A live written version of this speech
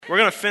We're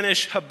going to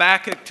finish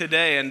Habakkuk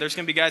today, and there's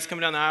going to be guys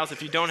coming down the aisles.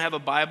 If you don't have a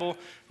Bible,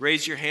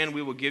 raise your hand.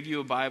 We will give you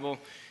a Bible.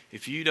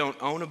 If you don't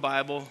own a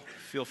Bible,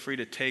 feel free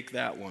to take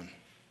that one.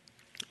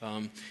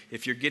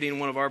 If you're getting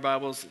one of our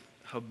Bibles,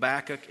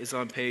 Habakkuk is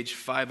on page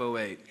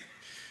 508. You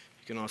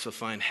can also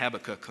find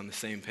Habakkuk on the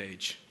same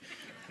page.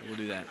 We'll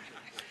do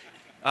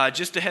that.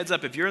 Just a heads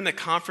up, if you're in the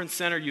conference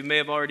center, you may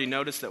have already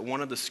noticed that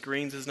one of the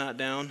screens is not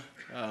down.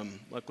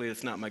 Luckily,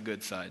 it's not my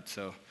good side,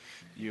 so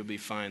you'll be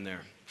fine there.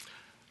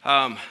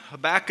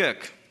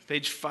 Habakkuk,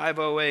 page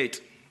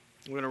 508.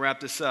 We're going to wrap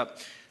this up.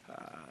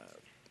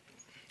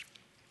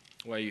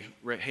 While you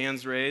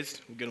hands raised,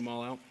 we'll get them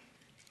all out.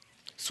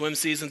 Swim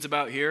season's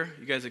about here.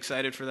 You guys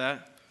excited for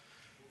that?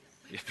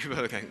 Yeah, people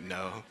are like,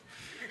 no.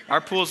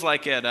 Our pool's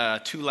like at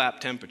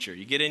 2-lap temperature.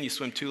 You get in, you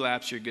swim 2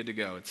 laps, you're good to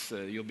go.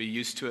 You'll be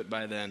used to it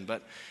by then.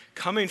 But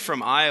coming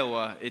from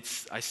Iowa,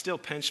 I still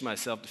pinch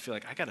myself to feel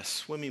like I got a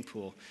swimming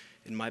pool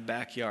in my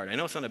backyard. I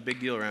know it's not a big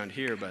deal around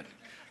here, but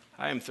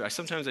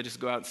sometimes I just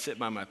go out and sit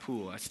by my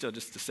pool. I still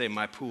just to say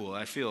my pool.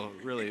 I feel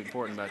really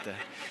important about that.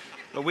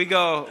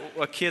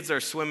 But kids are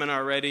swimming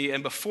already.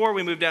 And before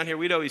we moved down here,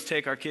 we'd always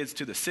take our kids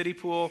to the city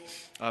pool.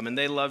 And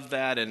they loved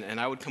that. And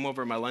I would come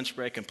over on my lunch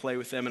break and play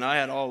with them. And I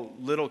had all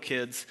little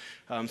kids.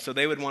 So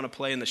they would want to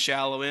play in the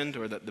shallow end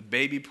or the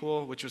baby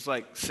pool, which was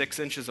like 6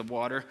 inches of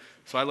water.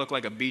 So I looked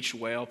like a beach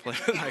whale playing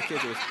with my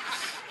kids. It was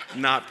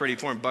not pretty,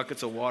 pouring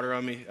buckets of water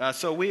on me.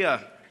 So we...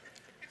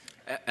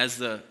 As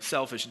the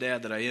selfish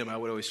dad that I am, I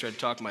would always try to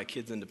talk my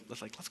kids into,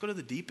 let's go to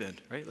the deep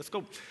end, right? Let's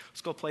go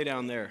play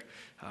down there.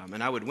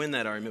 And I would win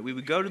that argument. We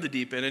would go to the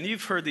deep end, and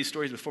you've heard these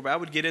stories before, but I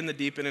would get in the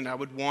deep end, and I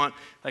would want,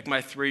 like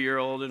my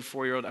 3-year-old and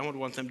 4-year-old, I would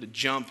want them to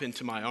jump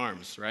into my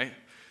arms, right?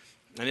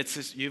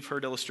 And you've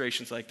heard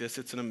illustrations like this.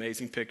 It's an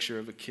amazing picture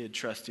of a kid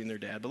trusting their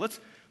dad. But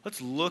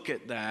let's look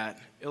at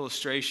that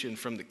illustration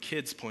from the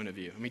kid's point of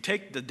view. I mean,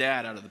 take the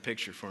dad out of the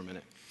picture for a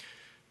minute.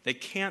 They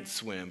can't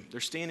swim.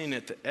 They're standing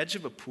at the edge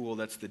of a pool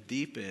that's the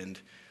deep end.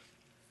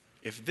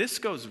 If this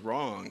goes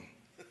wrong,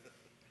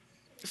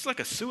 it's like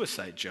a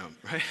suicide jump,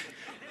 right?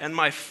 And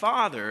my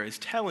father is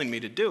telling me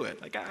to do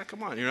it. Like,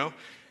 come on,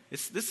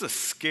 this is a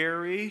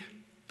scary,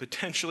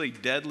 potentially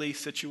deadly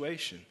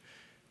situation.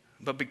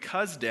 But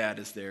because dad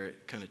is there,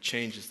 it kind of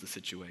changes the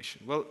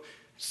situation. Well,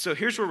 so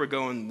here's where we're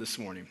going this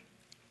morning.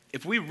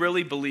 If we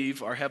really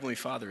believe our Heavenly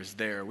Father is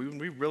there, we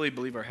really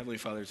believe our Heavenly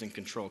Father is in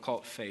control, call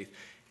it faith,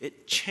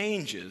 it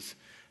changes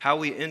how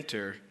we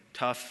enter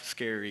tough,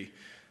 scary,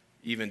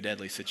 even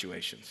deadly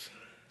situations.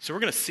 So we're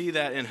going to see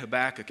that in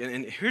Habakkuk.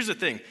 And here's the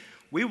thing.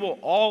 We will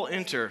all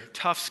enter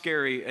tough,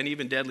 scary, and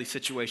even deadly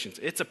situations.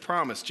 It's a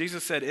promise.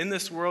 Jesus said, in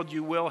this world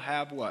you will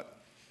have what?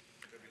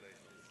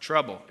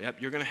 Trouble.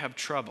 Yep, you're going to have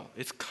trouble.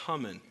 It's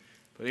coming.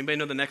 But anybody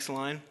know the next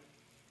line?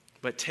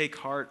 But take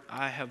heart,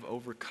 I have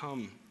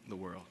overcome the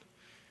world.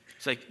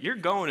 It's like you're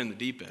going in the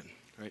deep end,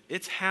 right?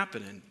 It's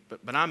happening,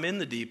 but I'm in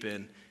the deep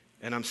end.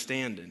 And I'm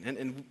standing.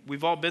 And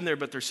we've all been there,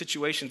 but there's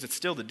situations, it's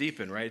still the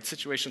deep end, right? It's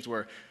situations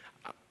where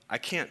I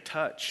can't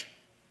touch.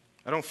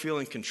 I don't feel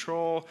in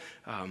control.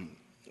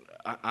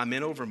 I'm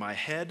in over my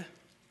head.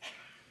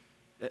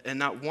 And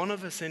not one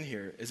of us in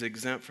here is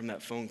exempt from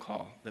that phone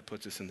call that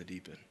puts us in the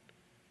deep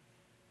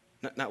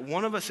end. Not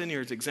one of us in here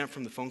is exempt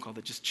from the phone call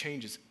that just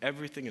changes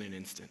everything in an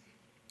instant.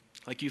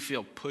 Like you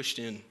feel pushed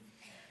in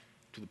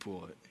to the pool.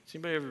 Has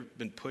anybody ever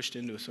been pushed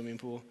into a swimming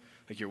pool?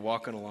 Like you're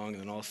walking along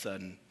and then all of a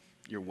sudden,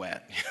 you're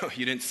wet.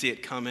 You didn't see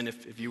it coming.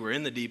 If you were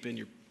in the deep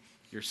end,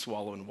 you're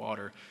swallowing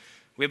water.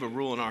 We have a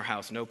rule in our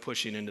house, no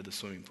pushing into the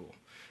swimming pool.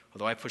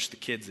 Although I push the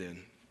kids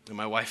in, and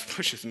my wife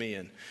pushes me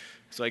in.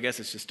 So I guess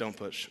it's just don't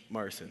push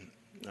Marcin.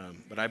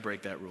 But I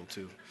break that rule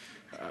too.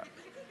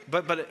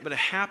 But it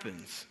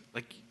happens.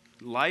 Like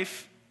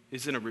life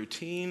is in a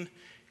routine.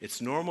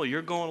 It's normal.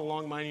 You're going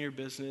along minding your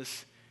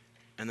business.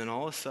 And then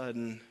all of a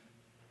sudden,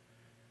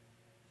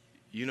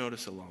 you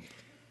notice a lump.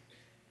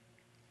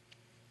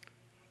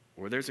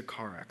 Or there's a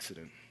car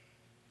accident,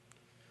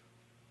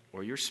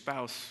 or your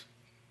spouse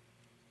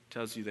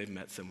tells you they've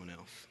met someone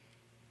else,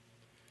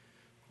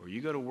 or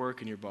you go to work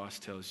and your boss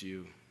tells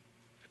you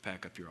to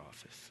pack up your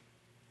office.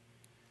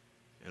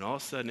 And all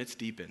of a sudden, it's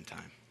deep end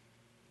time.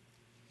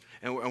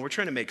 And we're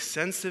trying to make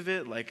sense of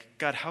it, like,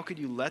 God, how could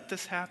you let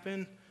this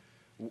happen?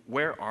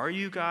 Where are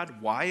you, God?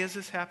 Why is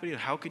this happening?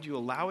 How could you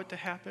allow it to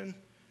happen?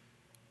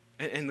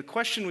 And the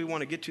question we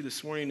want to get to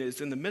this morning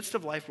is, in the midst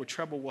of life where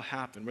trouble will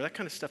happen, where that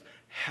kind of stuff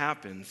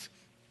happens,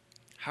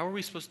 how are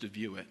we supposed to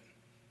view it?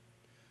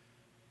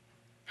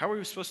 How are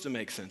we supposed to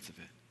make sense of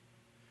it?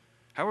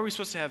 How are we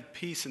supposed to have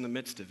peace in the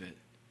midst of it?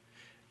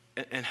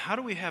 And how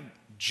do we have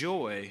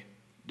joy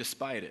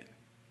despite it?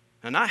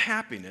 Now, not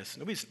happiness.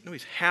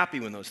 Nobody's happy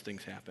when those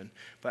things happen.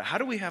 But how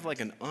do we have like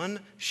an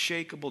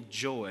unshakable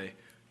joy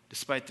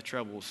despite the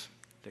troubles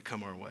that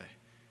come our way?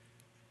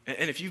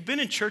 And if you've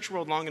been in church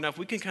world long enough,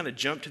 we can kind of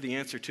jump to the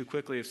answer too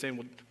quickly of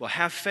saying, well,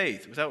 have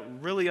faith without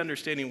really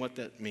understanding what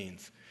that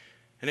means.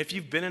 And if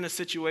you've been in a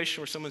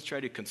situation where someone's tried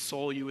to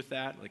console you with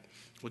that, like,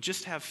 well,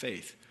 just have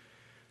faith.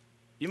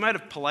 You might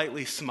have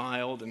politely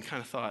smiled and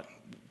kind of thought,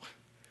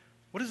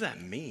 what does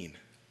that mean?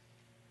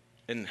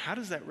 And how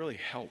does that really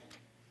help?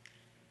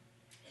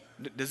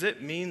 Does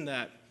it mean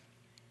that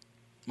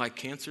my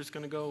cancer is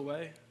going to go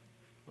away?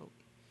 Well,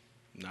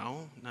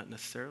 no, not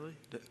necessarily.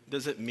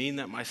 Does it mean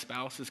that my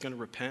spouse is going to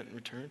repent and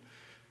return?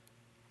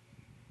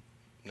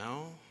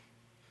 No.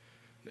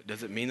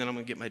 Does it mean that I'm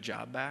going to get my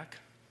job back?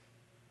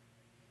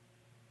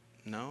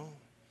 No.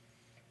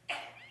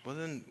 Well,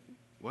 then,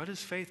 what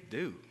does faith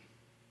do?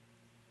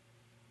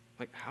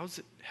 Like, how does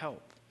it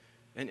help?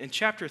 And in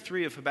chapter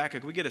 3 of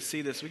Habakkuk, we get to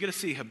see this. We get to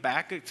see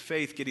Habakkuk's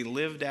faith getting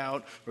lived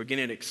out or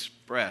getting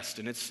expressed.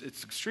 And it's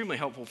extremely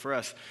helpful for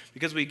us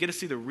because we get to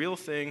see the real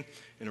thing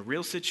in a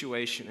real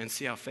situation and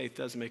see how faith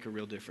does make a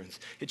real difference.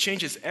 It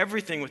changes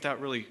everything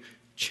without really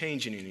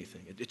changing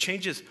anything. It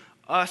changes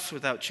us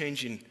without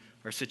changing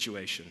our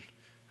situation.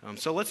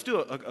 So let's do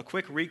a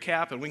quick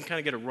recap, and we can kind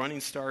of get a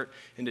running start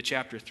into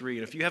chapter 3.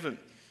 And if you haven't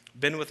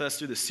been with us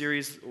through the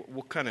series,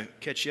 we'll kind of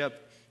catch you up.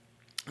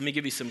 Let me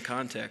give you some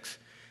context.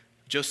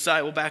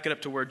 Josiah, we'll back it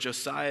up to where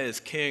Josiah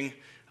is king.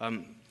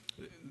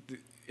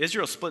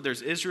 Israel split.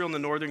 There's Israel in the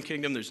northern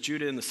kingdom. There's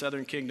Judah in the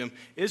southern kingdom.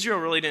 Israel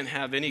really didn't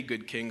have any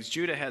good kings.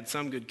 Judah had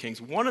some good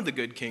kings. One of the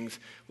good kings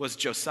was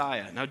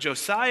Josiah. Now,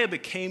 Josiah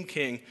became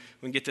king,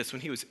 when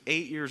he was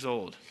 8 years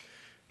old.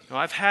 Now,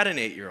 I've had an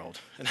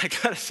 8-year-old, and I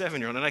got a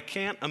 7-year-old, and I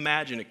can't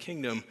imagine a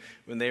kingdom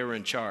when they were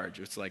in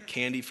charge. It's like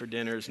candy for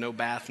dinners, no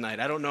bath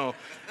night. I don't know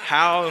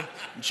how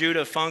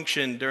Judah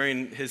functioned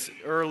during his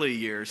early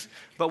years,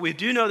 but we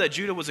do know that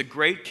Judah was a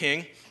great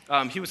king.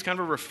 He was kind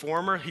of a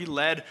reformer. He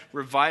led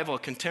revival. A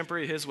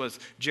contemporary of his was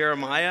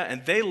Jeremiah,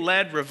 and they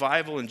led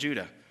revival in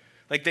Judah.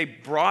 Like, they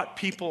brought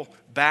people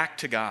back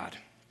to God.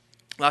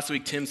 Last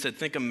week, Tim said,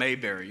 think of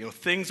Mayberry.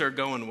 Things are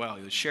going well.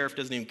 The sheriff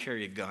doesn't even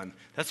carry a gun.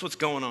 That's what's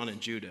going on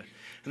in Judah.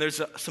 And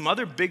there's some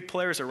other big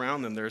players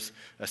around them. There's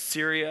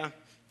Assyria,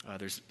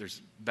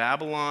 there's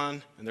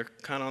Babylon, and they're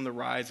kind of on the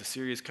rise.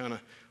 Assyria's kind of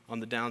on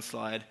the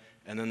downslide.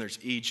 And then there's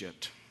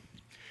Egypt.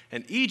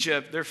 And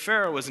Egypt, their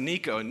pharaoh was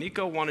Necho, and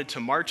Necho wanted to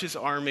march his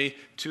army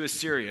to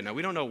Assyria. Now,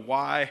 we don't know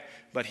why,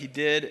 but he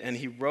did, and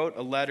he wrote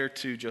a letter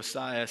to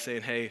Josiah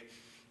saying, hey,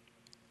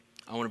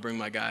 I want to bring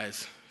my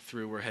guys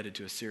through. We're headed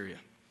to Assyria.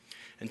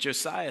 And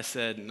Josiah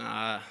said,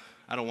 nah,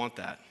 I don't want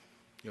that.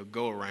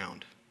 Go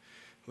around.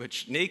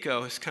 Which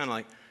Necho is kind of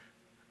like,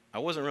 I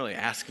wasn't really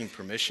asking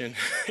permission.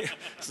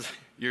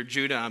 You're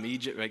Judah, I'm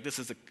Egypt. Like, this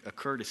is a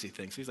courtesy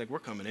thing. So he's like, we're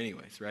coming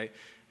anyways, right?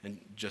 And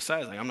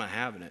Josiah's like, I'm not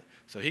having it.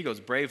 So he goes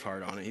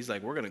Braveheart on it. He's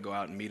like, we're going to go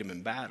out and meet him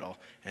in battle.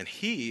 And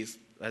he's,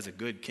 as a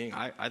good king,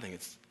 I think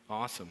it's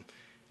awesome,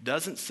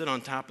 doesn't sit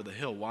on top of the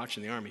hill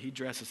watching the army. He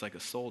dresses like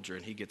a soldier,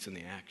 and he gets in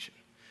the action.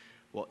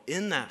 Well,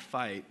 in that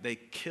fight, they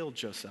killed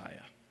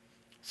Josiah.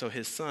 So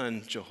his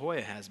son,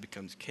 Jehoahaz,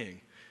 becomes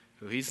king.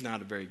 He's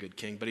not a very good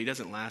king, but he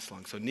doesn't last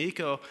long. So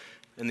Necho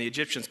and the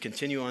Egyptians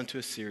continue on to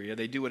Assyria.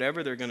 They do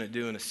whatever they're going to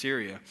do in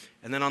Assyria.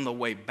 And then on the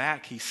way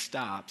back, he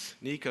stops.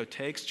 Necho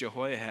takes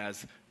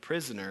Jehoahaz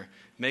prisoner,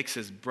 makes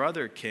his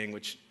brother king,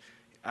 which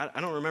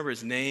I don't remember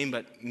his name,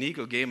 but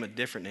Necho gave him a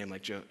different name,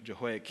 like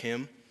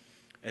Jehoiakim,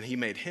 and he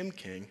made him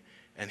king.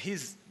 And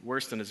he's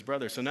worse than his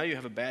brother. So now you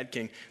have a bad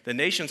king. The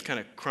nation's kind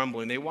of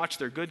crumbling. They watch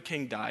their good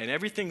king die, and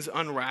everything's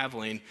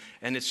unraveling,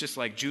 and it's just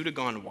like Judah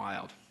gone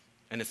wild.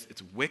 And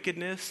it's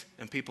wickedness,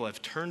 and people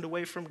have turned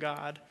away from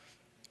God.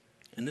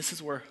 And this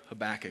is where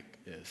Habakkuk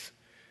is.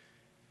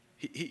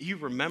 He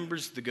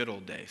remembers the good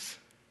old days.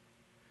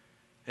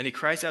 And he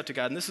cries out to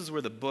God, and this is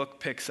where the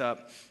book picks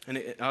up.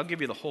 And I'll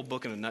give you the whole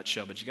book in a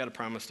nutshell, but you got to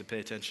promise to pay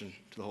attention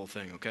to the whole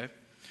thing, okay?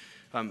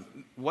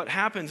 What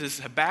happens is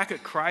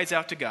Habakkuk cries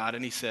out to God,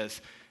 and he says,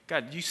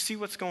 God, you see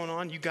what's going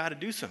on? You got to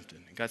do something.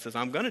 And God says,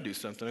 I'm going to do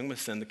something. I'm going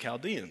to send the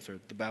Chaldeans,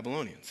 or the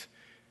Babylonians.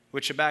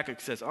 Which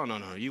Habakkuk says, oh,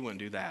 no, you wouldn't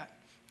do that.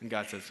 And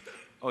God says,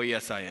 oh,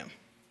 yes, I am.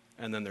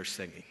 And then they're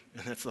singing.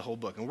 And that's the whole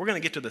book. And we're going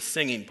to get to the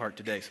singing part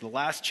today. So the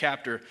last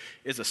chapter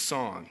is a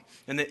song.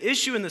 And the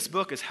issue in this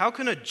book is, how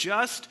can a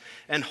just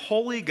and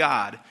holy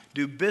God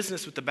do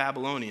business with the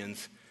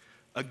Babylonians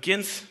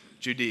against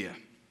Judea?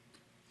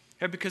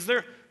 Yeah, because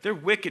they're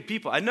wicked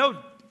people. I know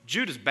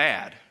Judah's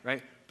bad,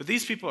 right? But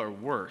these people are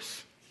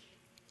worse.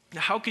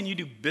 Now, how can you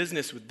do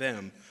business with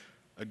them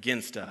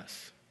against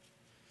us?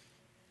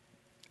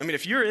 I mean,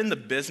 if you're in the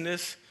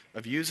business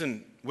of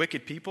using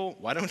wicked people,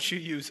 why don't you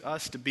use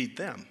us to beat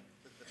them?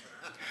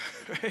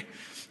 Right?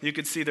 You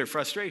could see their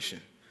frustration.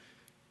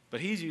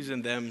 But he's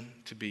using them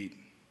to beat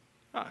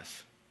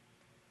us.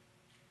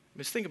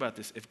 Just think about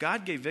this. If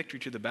God gave victory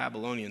to the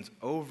Babylonians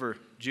over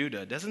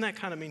Judah, doesn't that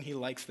kind of mean he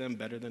likes them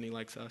better than he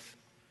likes us?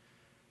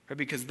 Right?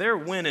 Because they're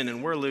winning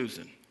and we're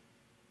losing.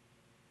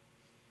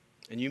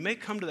 And you may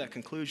come to that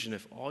conclusion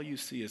if all you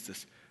see is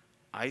this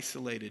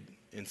isolated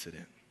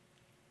incident.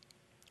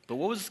 But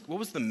what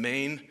was the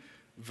main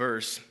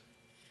verse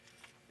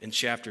in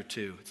chapter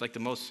 2? It's like the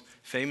most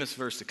famous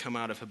verse to come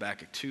out of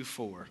Habakkuk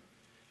 2:4. It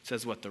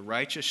says what? The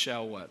righteous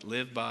shall what?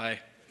 Live by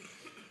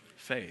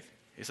faith.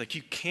 It's like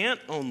you can't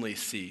only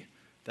see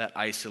that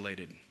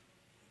isolated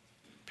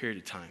period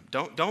of time.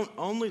 Don't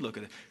only look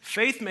at it.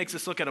 Faith makes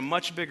us look at a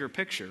much bigger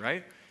picture,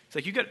 right? It's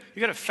like you got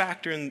to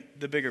factor in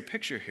the bigger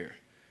picture here.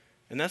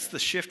 And that's the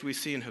shift we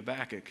see in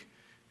Habakkuk.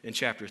 in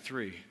chapter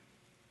 3.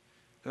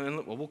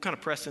 And we'll kind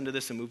of press into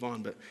this and move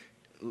on, but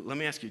let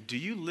me ask you, do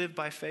you live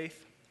by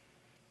faith?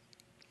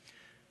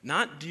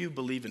 Not do you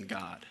believe in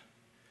God,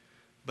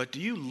 but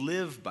do you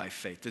live by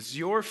faith? Does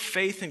your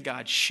faith in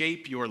God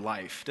shape your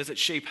life? Does it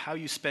shape how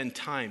you spend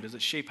time? Does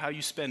it shape how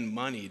you spend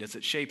money? Does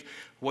it shape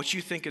what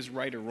you think is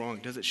right or wrong?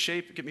 Does it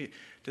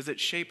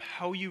shape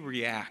how you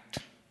react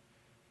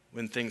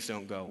when things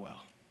don't go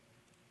well?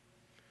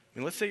 I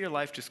mean, let's say your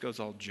life just goes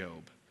all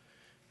Job,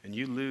 and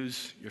you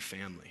lose your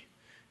family,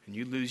 and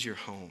you lose your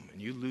home,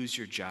 and you lose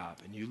your job,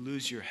 and you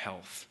lose your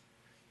health.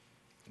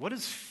 What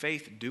does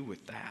faith do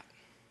with that?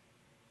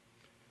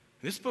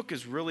 This book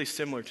is really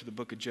similar to the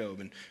book of Job.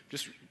 And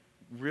just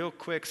real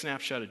quick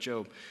snapshot of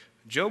Job.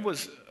 Job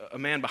was a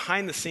man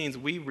behind the scenes.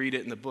 We read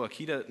it in the book.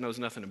 He knows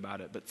nothing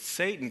about it. But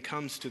Satan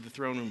comes to the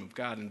throne room of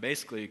God and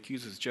basically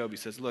accuses Job. He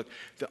says, look,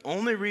 the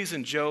only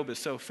reason Job is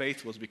so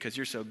faithful is because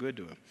you're so good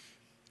to him.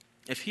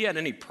 If he had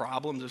any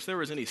problems, if there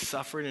was any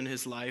suffering in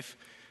his life,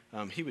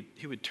 he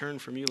would turn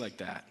from you like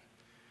that.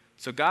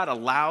 So God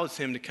allows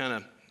him to kind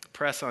of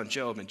press on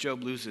Job, and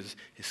Job loses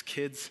his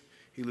kids.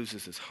 He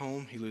loses his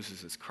home, he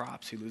loses his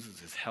crops, he loses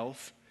his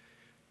health,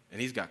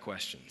 and he's got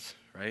questions,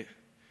 right?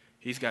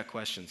 He's got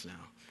questions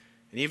now.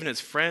 And even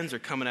his friends are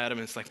coming at him,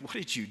 and it's like, what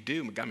did you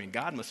do? I mean,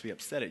 God must be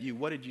upset at you.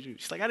 What did you do?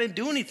 She's like, I didn't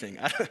do anything.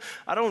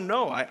 I don't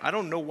know. I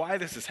don't know why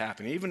this is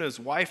happening. Even his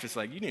wife is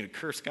like, you need to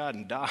curse God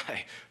and die.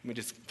 I mean,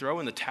 just throw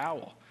in the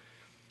towel.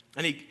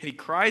 And he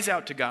cries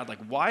out to God,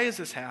 like, why is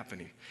this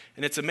happening?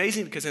 And it's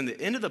amazing because in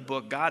the end of the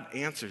book, God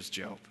answers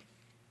Job.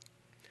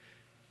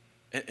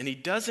 And he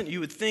doesn't, you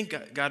would think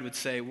God would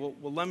say, well,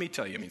 let me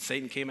tell you. I mean,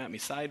 Satan came at me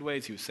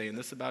sideways. He was saying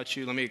this about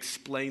you. Let me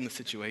explain the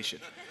situation.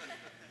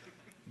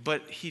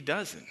 But he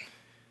doesn't.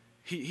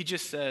 He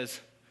just says,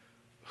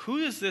 who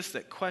is this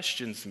that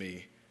questions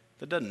me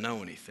that doesn't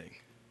know anything?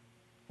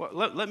 Well,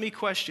 let me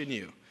question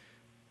you.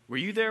 Were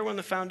you there when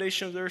the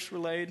foundation of the earth were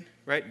laid?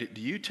 Right? Did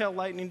you tell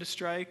lightning to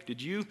strike?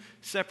 Did you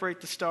separate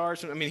the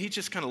stars? I mean, he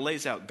just kind of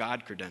lays out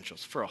God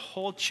credentials for a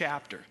whole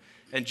chapter.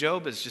 And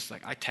Job is just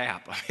like, I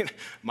tap. I mean,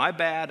 my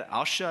bad.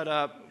 I'll shut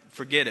up.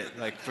 Forget it.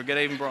 Like, forget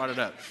I even brought it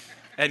up.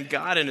 And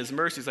God in his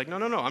mercy is like, no,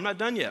 I'm not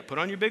done yet. Put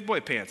on your big boy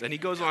pants. And he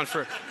goes on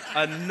for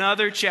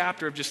another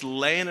chapter of just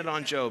laying it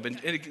on Job. And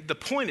the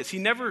point is, he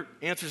never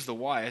answers the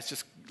why. It's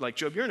just like,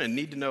 Job, you're in a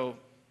need-to-know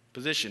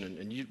position.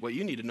 And what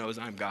you need to know is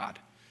I'm God,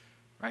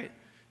 right?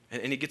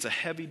 And he gets a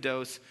heavy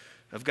dose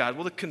of God.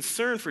 Well, the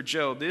concern for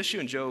Job, the issue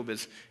in Job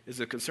is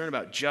a concern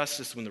about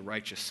justice when the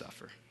righteous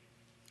suffer.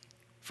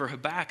 For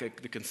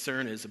Habakkuk, the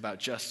concern is about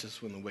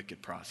justice when the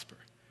wicked prosper.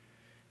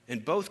 In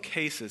both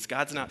cases,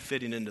 God's not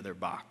fitting into their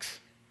box.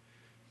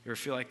 You ever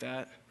feel like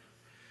that?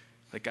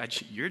 Like, God,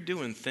 you're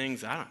doing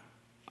things I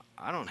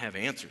don't have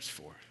answers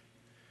for.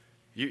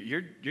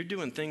 You're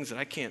doing things that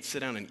I can't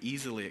sit down and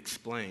easily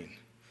explain.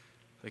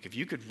 Like, if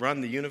you could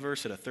run the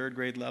universe at a third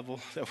grade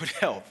level, that would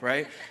help,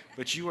 right?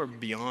 But you are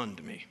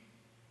beyond me.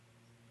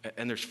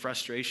 And there's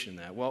frustration in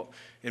that. Well,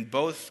 in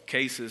both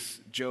cases,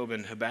 Job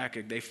and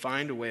Habakkuk, they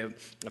find a way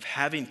of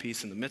having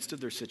peace in the midst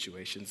of their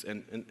situations.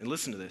 And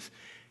listen to this.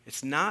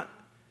 It's not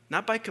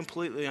by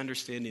completely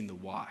understanding the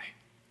why,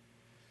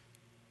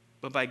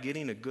 but by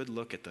getting a good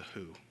look at the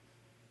who.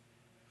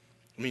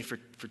 I mean, for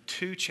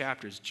 2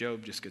 chapters,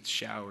 Job just gets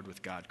showered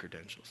with God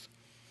credentials.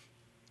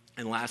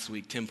 And last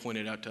week, Tim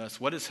pointed out to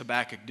us, what does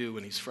Habakkuk do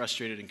when he's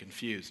frustrated and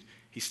confused?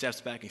 He steps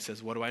back and he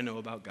says, what do I know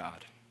about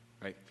God,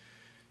 right?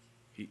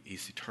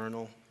 He's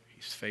eternal,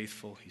 he's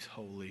faithful, he's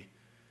holy.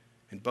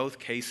 In both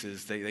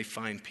cases, they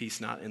find peace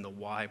not in the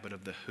why, but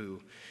of the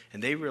who.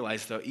 And they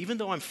realize, though, even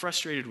though I'm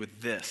frustrated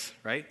with this,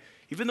 right?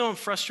 Even though I'm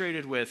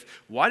frustrated with,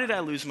 why did I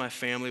lose my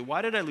family?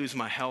 Why did I lose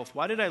my health?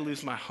 Why did I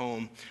lose my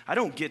home? I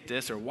don't get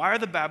this. Or why are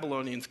the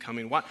Babylonians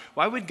coming?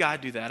 Why would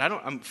God do that?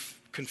 I'm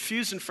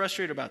confused and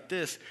frustrated about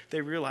this.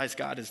 They realize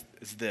God is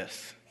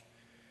this.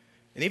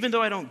 And even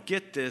though I don't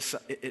get this,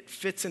 it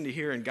fits into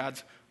here, and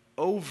God's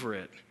over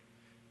it.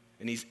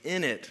 And he's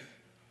in it,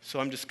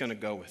 so I'm just going to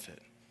go with it,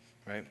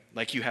 right?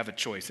 Like you have a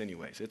choice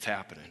anyways. It's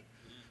happening,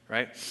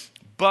 right?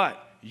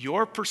 But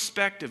your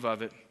perspective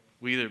of it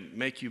will either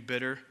make you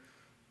bitter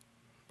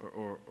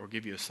or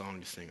give you a song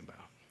to sing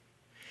about.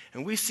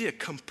 And we see a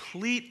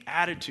complete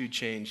attitude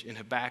change in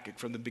Habakkuk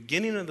from the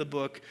beginning of the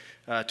book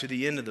to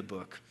the end of the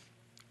book.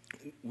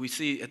 We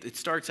see it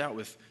starts out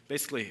with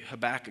basically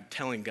Habakkuk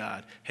telling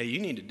God, hey, you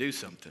need to do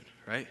something,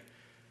 right?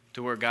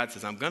 To where God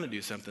says, I'm going to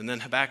do something. And then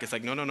Habakkuk's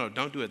like, no,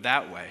 don't do it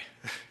that way.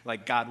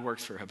 Like God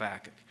works for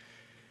Habakkuk.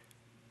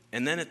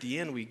 And then at the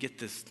end, we get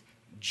this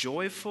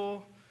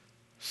joyful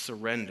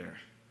surrender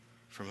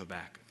from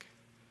Habakkuk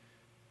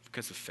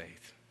because of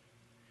faith.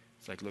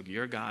 It's like, look,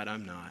 you're God,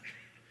 I'm not.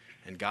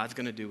 And God's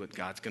going to do what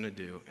God's going to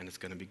do, and it's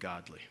going to be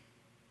godly.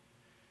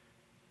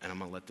 And I'm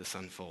going to let this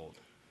unfold.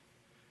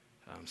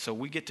 So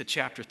we get to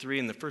chapter 3,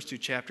 and the first 2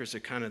 chapters are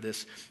kind of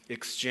this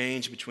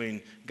exchange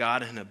between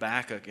God and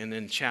Habakkuk, and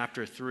then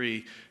chapter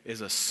 3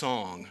 is a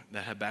song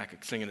that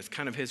Habakkuk's singing. It's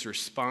kind of his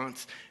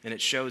response, and it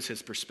shows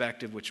his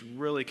perspective, which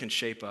really can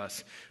shape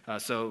us.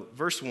 So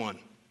verse 1,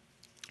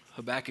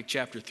 Habakkuk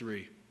chapter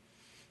 3.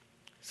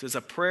 It says,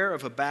 a prayer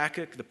of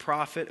Habakkuk the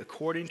prophet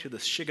according to the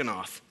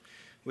Shigionoth,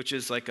 which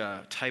is like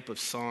a type of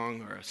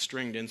song or a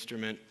stringed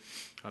instrument.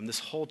 This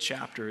whole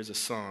chapter is a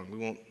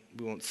song.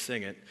 We won't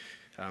sing it,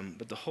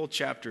 but the whole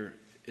chapter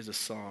is a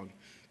song.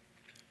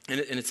 And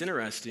it's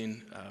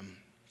interesting.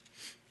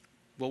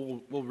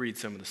 We'll read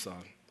some of the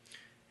song.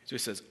 So it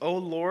says, O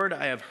Lord,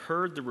 I have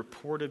heard the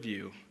report of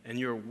you, and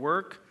your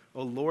work,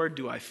 O Lord,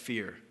 do I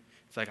fear.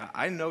 It's like,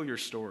 I know your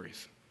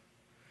stories.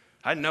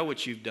 I know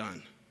what you've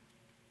done.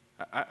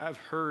 I've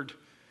heard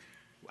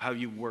how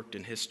you worked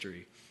in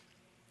history,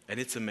 and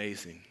it's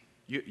amazing.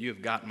 You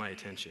have got my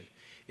attention.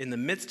 In the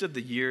midst of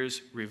the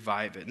years,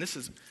 revive it. And this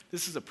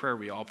is a prayer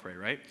we all pray,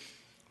 right?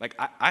 Like,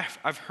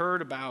 I've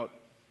heard about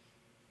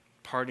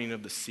parting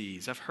of the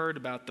seas. I've heard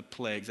about the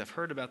plagues. I've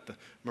heard about the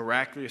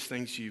miraculous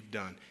things you've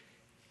done.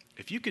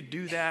 If you could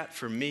do that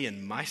for me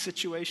in my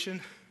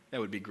situation, that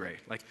would be great.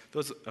 Like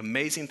those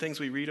amazing things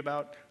we read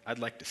about, I'd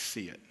like to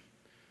see it.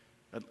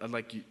 I'd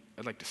like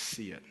to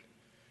see it.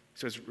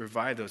 So it's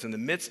revive those. In the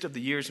midst of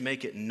the years,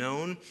 make it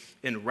known.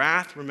 In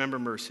wrath, remember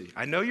mercy.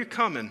 I know you're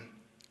coming,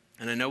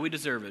 and I know we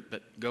deserve it,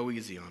 but go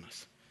easy on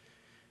us.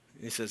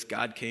 And he says,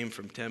 God came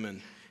from Teman,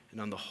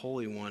 and on the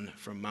Holy One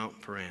from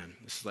Mount Paran.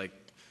 This is like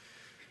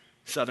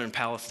southern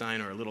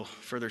Palestine or a little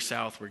further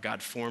south where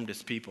God formed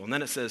his people. And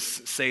then it says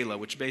Selah,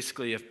 which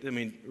basically,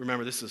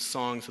 remember this is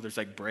song, so there's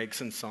like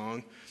breaks in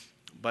song.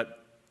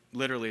 But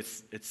literally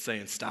it's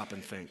saying stop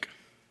and think.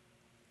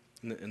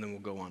 And then we'll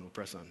go on, we'll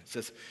press on. It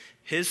says,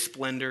 his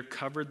splendor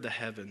covered the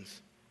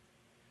heavens,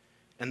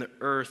 and the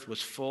earth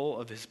was full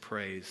of his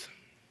praise.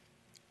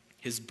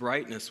 His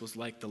brightness was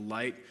like the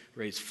light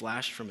rays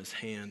flashed from his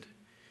hand,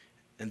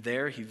 and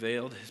there he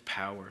veiled his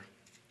power.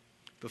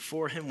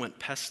 Before him went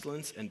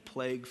pestilence, and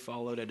plague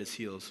followed at his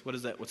heels. What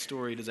is that? What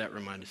story does that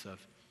remind us of?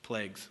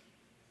 Plagues.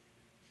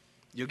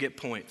 You'll get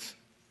points.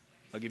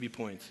 I'll give you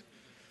points.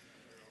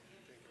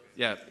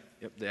 Yep,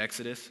 the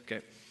Exodus.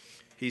 Okay.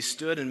 He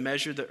stood and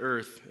measured the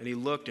earth, and he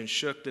looked and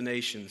shook the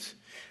nations.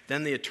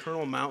 Then the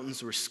eternal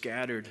mountains were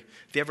scattered.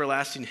 The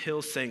everlasting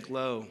hills sank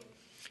low.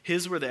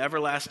 His were the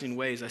everlasting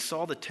ways. I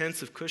saw the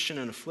tents of Cushan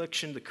in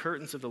affliction. The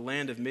curtains of the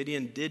land of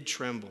Midian did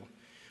tremble.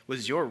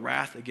 Was your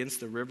wrath against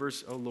the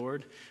rivers, O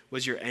Lord?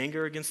 Was your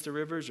anger against the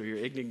rivers, or your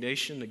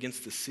indignation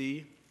against the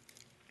sea?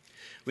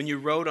 When you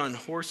rode on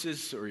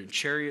horses or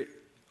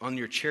on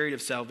your chariot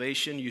of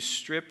salvation, you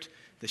stripped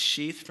the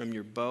sheath from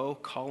your bow,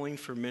 calling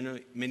for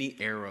many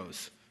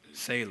arrows.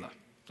 Selah.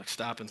 Like,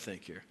 stop and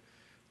think here.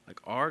 Like,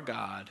 our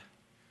God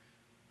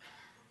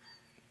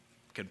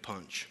can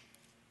punch,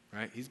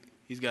 right?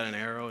 He's got an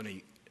arrow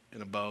and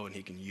a bow, and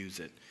he can use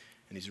it,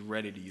 and he's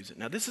ready to use it.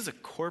 Now, this is a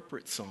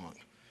corporate song.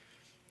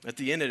 At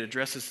the end, it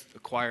addresses the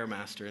choir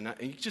master. And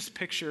you just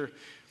picture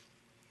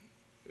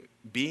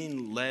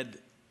being led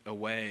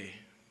away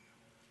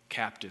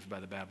captive by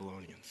the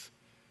Babylonians,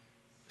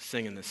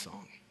 singing this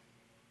song.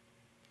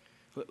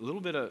 A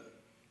little bit of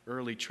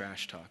early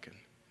trash talking.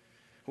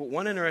 Well,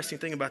 one interesting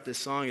thing about this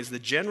song is the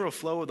general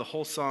flow of the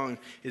whole song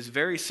is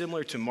very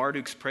similar to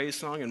Marduk's praise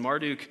song. And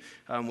Marduk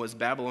was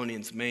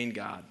Babylonians' main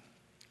god.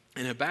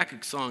 And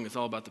Habakkuk's song is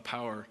all about the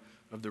power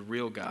of the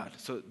real God.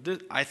 So this,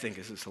 I think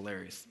this is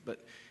hilarious. But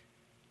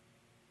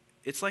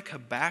it's like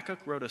Habakkuk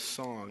wrote a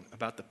song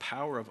about the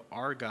power of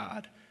our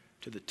God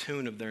to the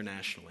tune of their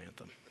national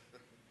anthem.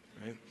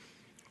 Right?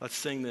 Let's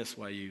sing this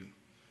while you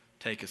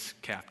take us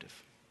captive.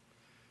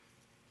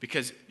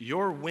 Because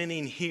you're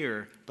winning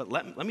here, but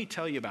let me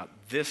tell you about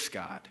this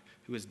God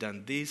who has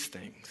done these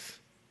things.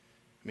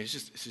 I mean, it's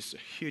just a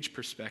huge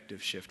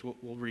perspective shift.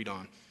 We'll read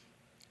on.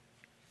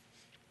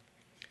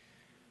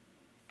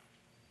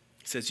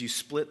 It says, you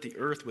split the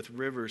earth with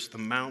rivers, the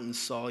mountains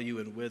saw you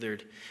and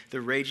withered.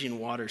 The raging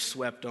waters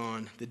swept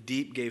on. The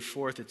deep gave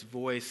forth its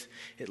voice.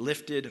 It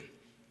lifted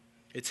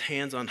its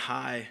hands on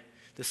high.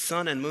 The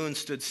sun and moon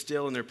stood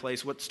still in their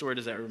place. What story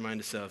does that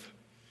remind us of?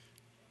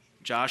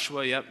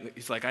 Joshua, yep.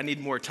 He's like, I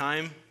need more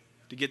time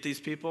to get these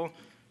people.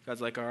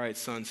 God's like, all right,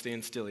 son,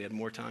 stand still. He had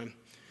more time.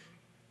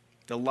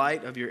 The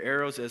light of your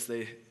arrows as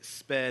they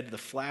sped, the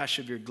flash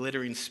of your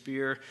glittering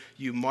spear.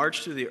 You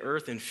marched through the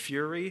earth in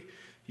fury.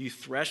 You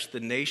threshed the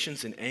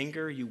nations in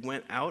anger. You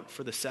went out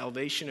for the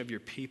salvation of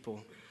your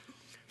people.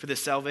 For the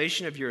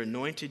salvation of your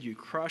anointed, you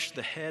crushed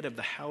the head of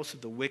the house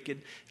of the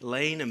wicked,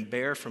 laying him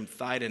bare from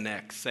thigh to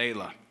neck.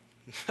 Selah.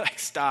 Like,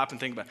 stop and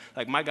think about it.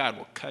 Like, my God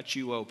will cut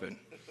you open.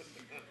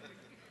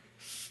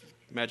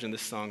 Imagine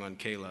this song on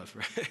K-Love,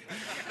 right?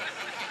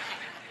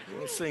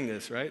 We'll sing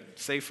this, right?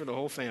 Safe for the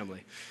whole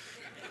family.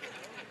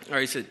 All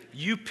right, he said,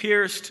 you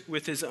pierced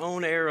with his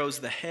own arrows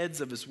the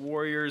heads of his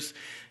warriors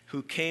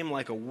who came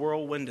like a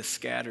whirlwind to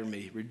scatter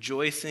me,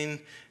 rejoicing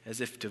as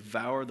if to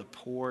devour the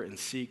poor in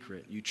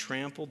secret. You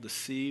trampled the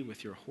sea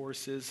with your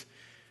horses,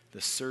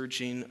 the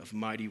surging of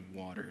mighty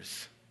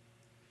waters.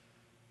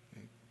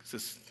 This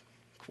is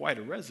quite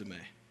a resume,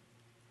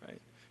 right?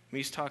 I mean,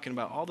 he's talking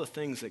about all the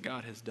things that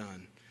God has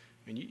done.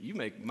 I mean, you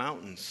make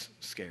mountains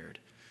scared.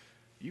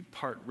 You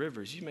part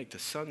rivers. You make the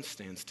sun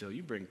stand still.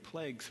 You bring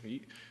plagues. I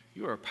mean,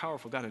 you are a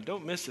powerful God. And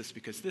don't miss this,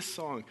 because this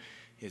song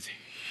is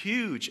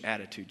huge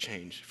attitude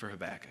change for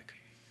Habakkuk.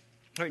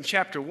 Right, in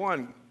chapter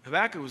 1,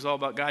 Habakkuk was all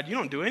about, God, you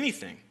don't do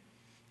anything.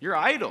 You're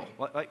idle.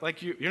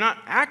 Like you're not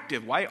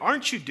active. Why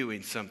aren't you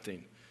doing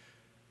something?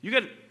 You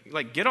got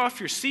to get off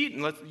your seat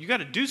and you got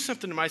to do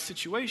something to my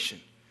situation.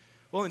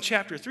 Well, in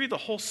chapter 3, the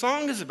whole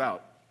song is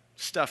about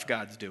stuff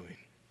God's doing,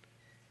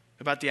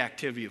 about the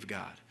activity of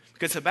God.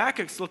 Because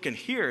Habakkuk's looking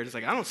here, it's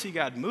like, I don't see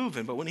God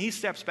moving. But when he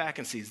steps back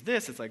and sees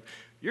this, it's like,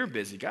 you're a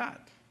busy God.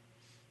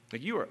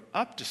 Like, you are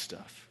up to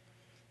stuff,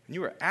 and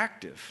you are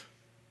active.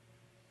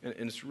 And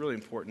it's really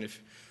important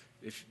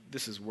if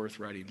this is worth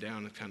writing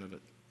down, kind of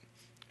an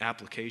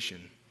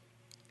application.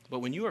 But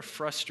when you are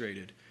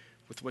frustrated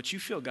with what you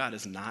feel God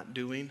is not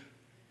doing,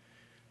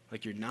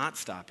 like you're not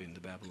stopping the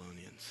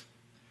Babylonians,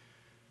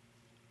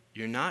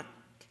 you're not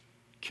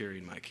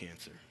curing my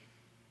cancer,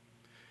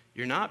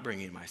 you're not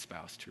bringing my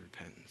spouse to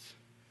repentance,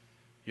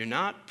 you're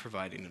not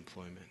providing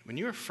employment. When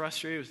you are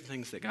frustrated with the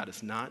things that God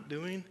is not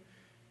doing,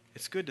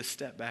 it's good to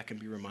step back and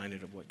be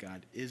reminded of what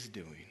God is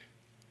doing.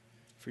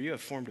 For you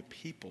have formed a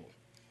people,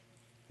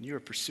 and you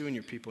are pursuing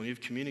your people, and you've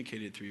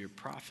communicated through your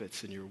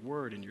prophets and your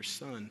word and your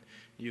son.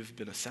 You've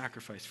been a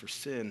sacrifice for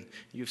sin.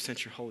 You've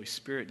sent your Holy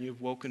Spirit, and you've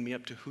woken me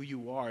up to who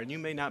you are. And you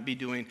may not be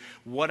doing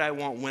what I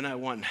want, when I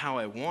want, and how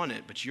I want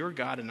it, but you're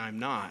God and I'm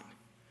not.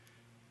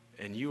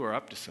 And you are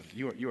up to something.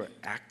 You are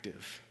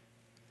active.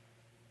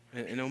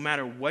 And no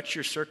matter what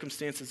your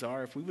circumstances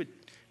are, if we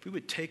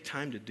would take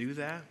time to do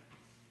that,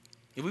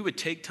 if we would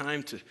take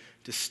time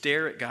to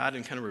stare at God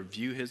and kind of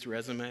review his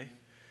resume,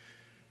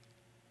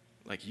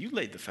 like, you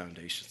laid the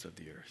foundations of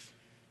the earth.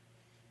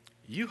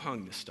 You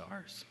hung the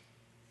stars.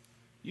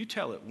 You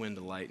tell it when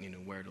to lightning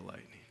and where to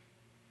lightning.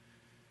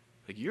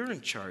 Like, you're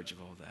in charge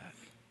of all that.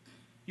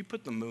 You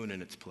put the moon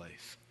in its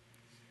place.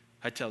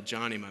 I tell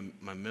Johnny,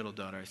 my middle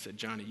daughter, I said,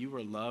 Johnny, you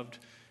were loved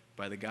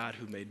by the God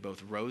who made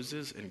both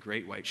roses and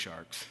great white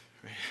sharks.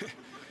 Right?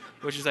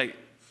 Which is like,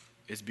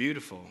 it's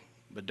beautiful,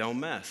 but don't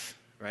mess,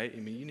 right? I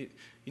mean,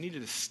 you need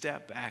to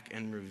step back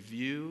and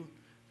review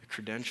the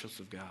credentials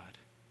of God.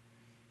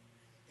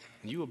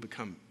 And you will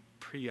become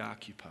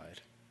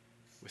preoccupied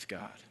with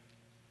God.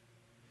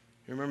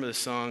 You remember the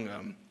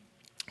song,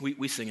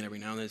 we sing it every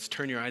now and then, it's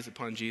Turn Your Eyes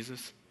Upon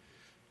Jesus.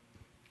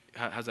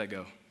 How's that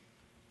go?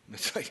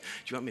 It's like, do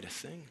you want me to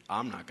sing?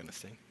 I'm not going to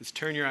sing. It's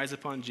Turn Your Eyes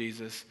Upon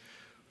Jesus,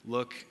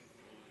 look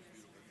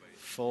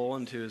full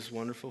into his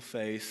wonderful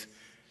face,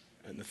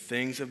 and the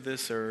things of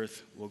this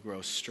earth will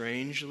grow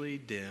strangely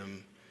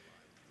dim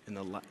in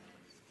the light.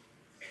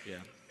 Yeah,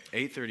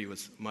 8:30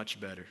 was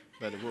much better,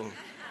 but it will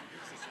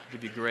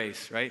give you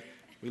grace, right?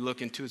 We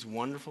look into his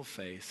wonderful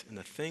face, and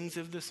the things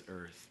of this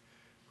earth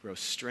grow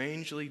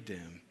strangely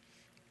dim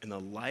in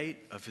the light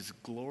of his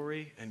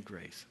glory and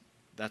grace.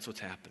 That's what's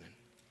happening.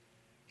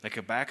 Like,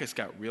 Habakkuk's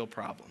got real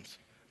problems.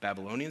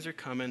 Babylonians are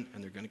coming,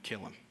 and they're going to kill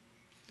him.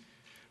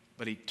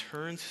 But he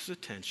turns his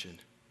attention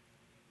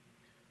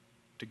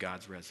to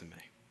God's resume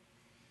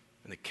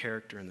and the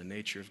character and the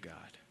nature of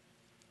God.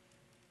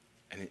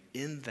 And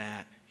in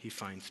that, he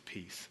finds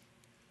peace.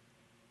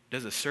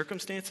 Does the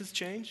circumstances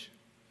change?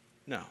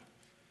 No.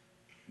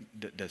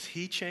 Does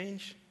he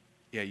change?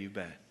 Yeah, you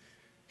bet.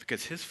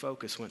 Because his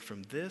focus went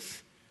from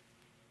this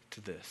to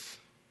this.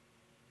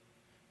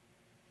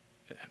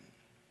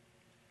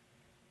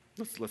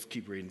 Let's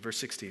keep reading. Verse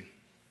 16.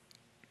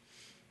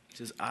 It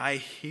says, I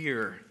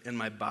hear and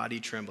my body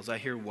trembles. I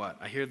hear what?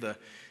 I hear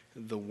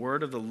the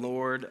word of the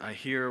Lord. I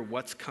hear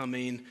what's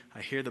coming.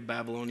 I hear the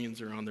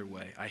Babylonians are on their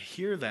way. I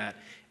hear that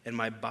and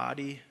my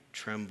body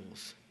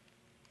trembles.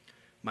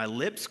 My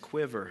lips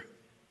quiver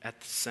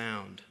at the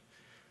sound.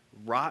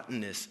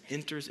 Rottenness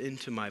enters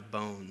into my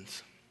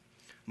bones.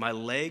 My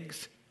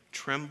legs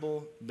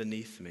tremble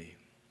beneath me.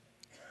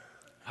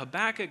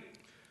 Habakkuk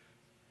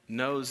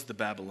knows the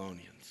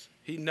Babylonians.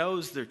 He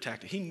knows their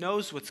tactic. He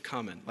knows what's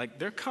coming. Like,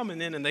 they're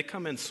coming in and they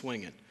come in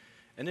swinging.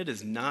 And it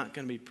is not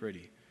going to be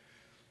pretty.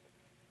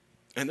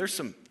 And there's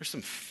some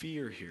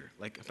fear here.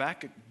 Like,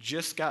 Habakkuk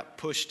just got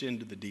pushed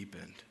into the deep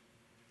end.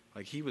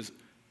 Like, he was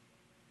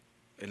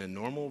in a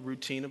normal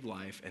routine of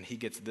life, and he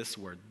gets this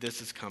word,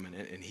 this is coming,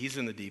 and he's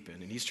in the deep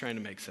end, and he's trying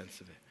to make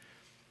sense of it.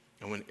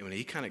 And when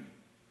he kind of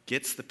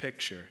gets the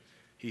picture,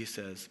 he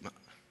says,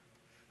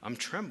 I'm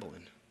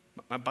trembling.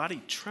 My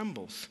body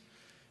trembles.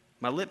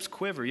 My lips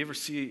quiver. You ever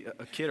see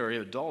a kid or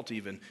an adult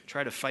even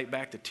try to fight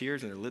back the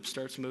tears and their lips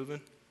starts moving?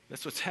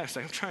 That's what's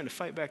happening. I'm trying to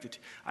fight back the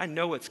tears. I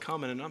know what's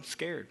coming, and I'm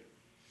scared.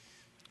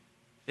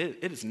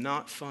 It is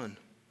not fun.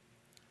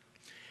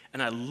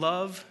 And I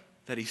love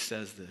that he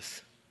says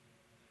this.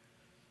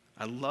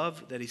 I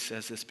love that he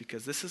says this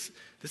because this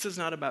is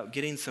not about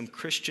getting some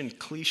Christian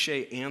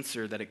cliche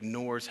answer that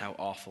ignores how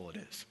awful it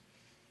is.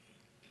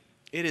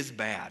 It is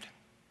bad.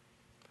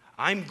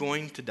 I'm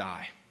going to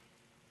die.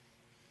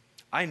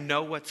 I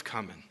know what's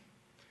coming.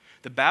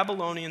 The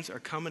Babylonians are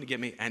coming to get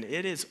me, and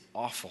it is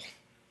awful.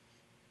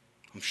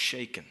 I'm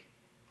shaken.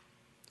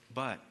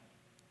 But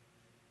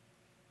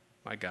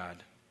my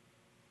God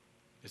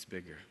is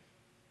bigger.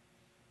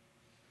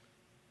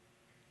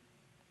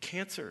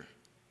 Cancer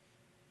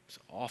is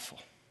awful.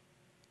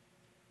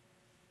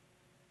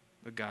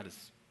 But God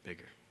is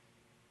bigger.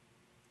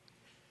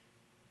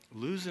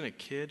 Losing a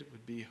kid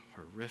would be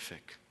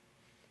horrific.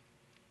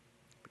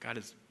 But God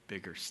is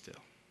bigger still.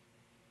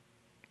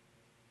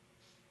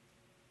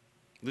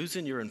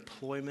 Losing your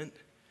employment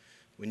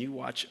when you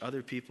watch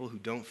other people who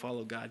don't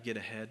follow God get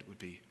ahead would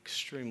be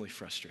extremely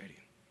frustrating.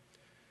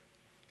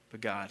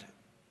 But God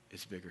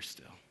is bigger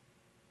still.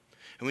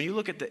 And when you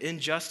look at the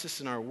injustice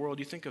in our world,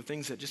 you think of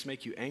things that just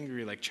make you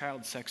angry, like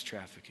child sex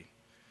trafficking.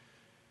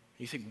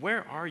 You think,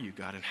 where are you,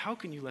 God, and how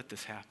can you let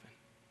this happen?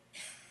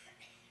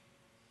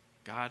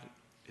 God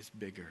is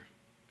bigger,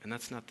 and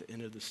that's not the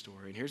end of the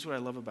story. And here's what I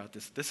love about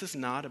this. This is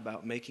not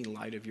about making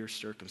light of your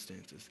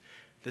circumstances.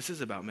 This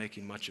is about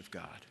making much of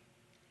God.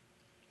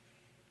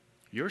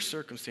 Your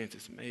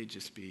circumstances may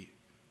just be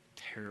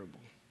terrible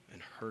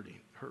and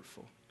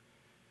hurtful.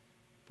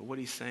 But what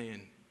he's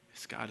saying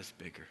is God is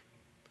bigger.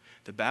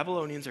 The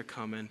Babylonians are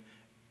coming,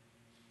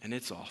 and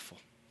it's awful.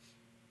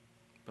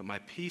 But my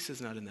peace is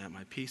not in that.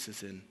 My peace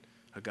is in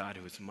a God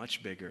who is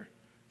much bigger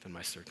than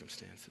my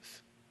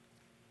circumstances.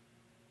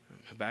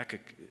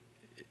 Habakkuk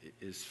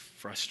is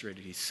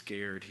frustrated. He's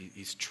scared.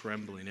 He's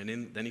trembling.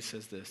 And then he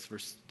says this,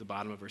 the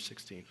bottom of verse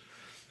 16.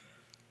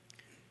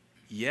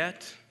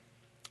 Yet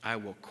I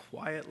will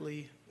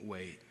quietly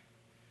wait.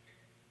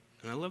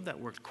 And I love that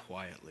word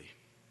quietly.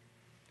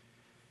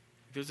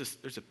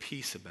 There's a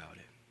peace about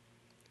it.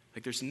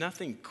 Like there's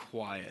nothing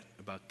quiet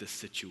about this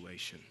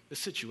situation. This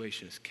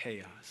situation is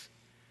chaos.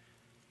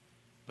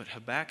 But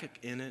Habakkuk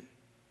in it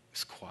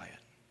is quiet.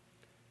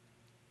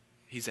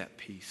 He's at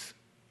peace.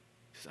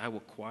 He says, I will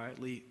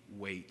quietly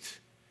wait.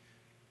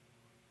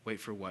 Wait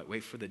for what?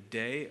 Wait for the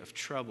day of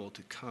trouble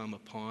to come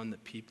upon the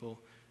people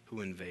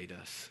who invade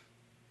us.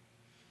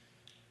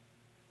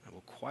 I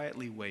will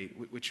quietly wait,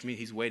 which means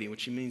he's waiting,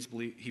 which means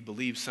he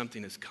believes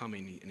something is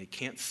coming, and he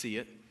can't see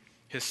it.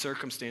 His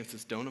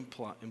circumstances don't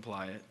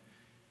imply it.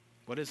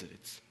 What is it?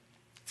 It's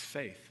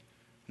faith.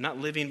 I'm not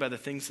living by the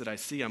things that I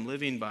see. I'm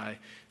living by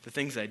the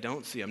things I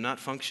don't see. I'm not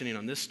functioning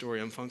on this story.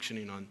 I'm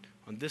functioning on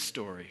this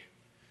story.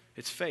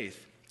 It's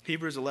faith.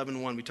 Hebrews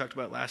 11:1, we talked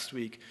about last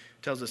week,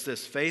 tells us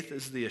this. Faith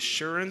is the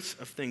assurance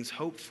of things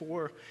hoped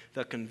for,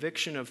 the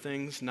conviction of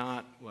things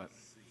not what?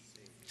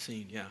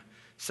 Seen, yeah.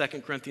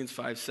 2 Corinthians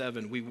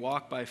 5:7, we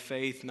walk by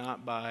faith,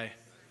 not by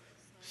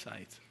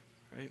sight,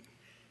 right?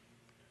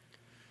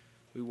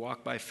 We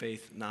walk by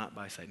faith, not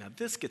by sight. Now,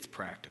 this gets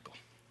practical.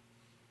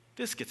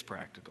 This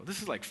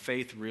is like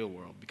faith real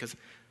world, because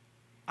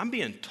I'm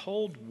being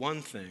told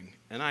one thing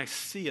and I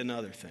see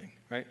another thing,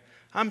 right?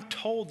 I'm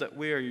told that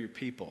we are your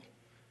people,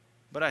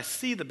 but I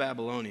see the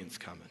Babylonians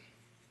coming,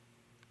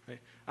 right?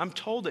 I'm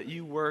told that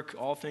you work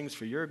all things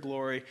for your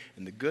glory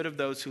and the good of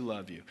those who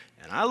love you.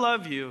 And I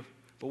love you,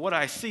 but what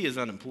I see is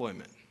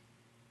unemployment,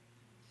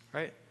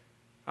 right?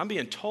 I'm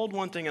being told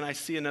one thing and I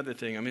see another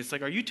thing. I mean, it's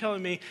like, are you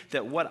telling me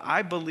that what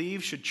I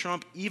believe should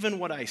trump even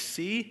what I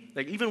see?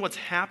 Like even what's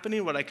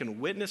happening, what I can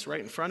witness right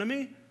in front of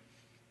me?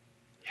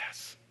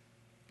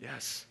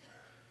 Yes.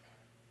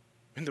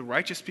 And the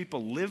righteous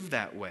people live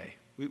that way.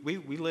 We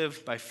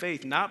live by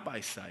faith, not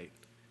by sight.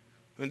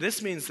 And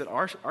this means that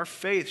our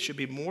faith should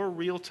be more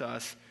real to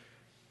us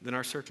than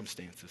our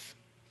circumstances.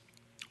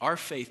 Our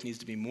faith needs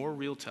to be more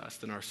real to us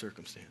than our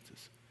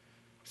circumstances.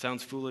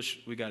 Sounds foolish?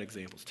 We got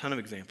examples, ton of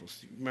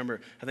examples.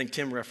 Remember, I think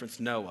Tim referenced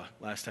Noah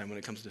last time when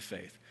it comes to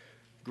faith.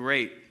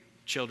 Great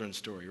children's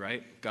story,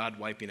 right? God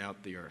wiping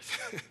out the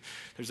earth.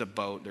 There's a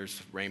boat,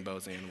 there's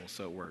rainbows, animals,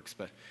 so it works.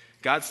 But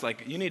God's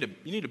like, you need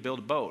to build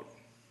a boat.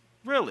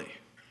 Really?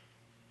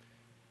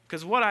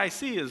 Because what I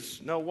see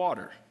is no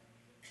water,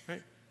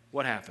 right?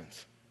 What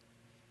happens?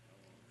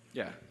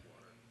 Yeah.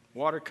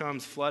 Water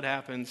comes, flood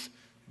happens,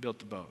 built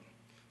the boat.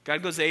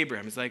 God goes to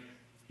Abraham. He's like,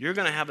 you're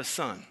going to have a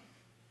son.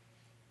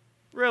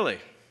 Really?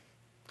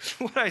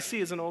 What I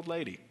see is an old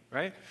lady,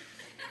 right?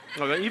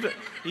 Well,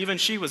 even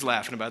she was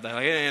laughing about that.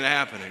 Like, it ain't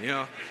happening, you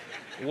know.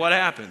 What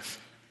happens?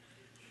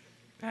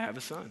 I have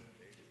a son,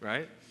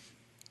 right?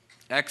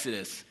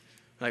 Exodus.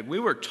 Like, we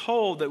were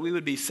told that we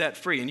would be set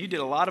free, and you did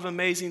a lot of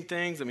amazing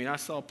things. I mean, I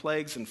saw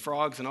plagues and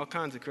frogs and all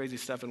kinds of crazy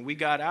stuff, and we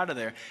got out of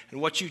there.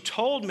 And what you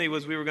told me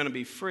was we were going to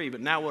be free,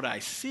 but now what I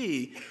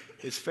see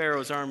is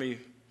Pharaoh's army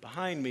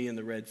behind me and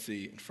the Red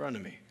Sea in front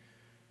of me.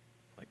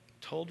 Like,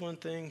 told one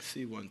thing,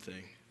 see one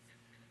thing.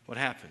 What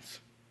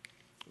happens?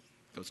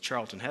 Goes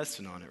Charlton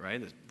Heston on it,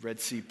 right? The Red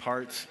Sea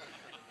parts.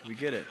 We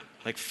get it.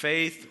 Like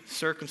faith,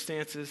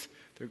 circumstances,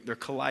 they're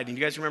colliding.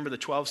 You guys remember the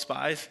 12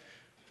 spies?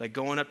 Like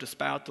going up to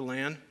spy out the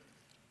land?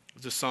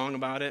 There's a song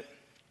about it.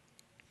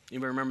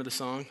 Anybody remember the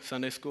song,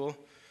 Sunday school?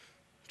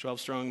 12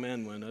 strong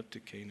men went up to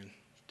Canaan.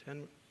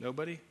 10,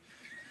 nobody?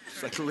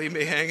 It's like leave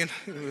me hanging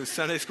with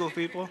Sunday school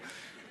people.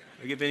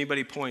 I give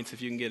anybody points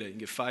if you can get it. You can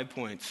get 5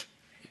 points.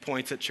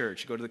 Points at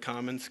church. You go to the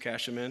Commons,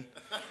 cash them in.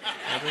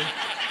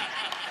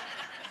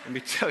 Let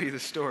me tell you the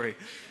story.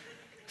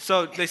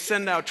 So they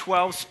send out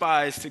 12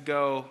 spies to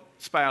go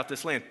spy out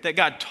this land. That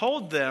God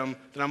told them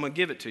that I'm going to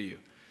give it to you.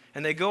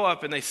 And they go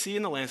up and they see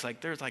in the land, it's like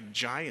there's like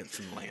giants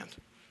in the land.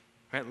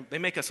 Right? They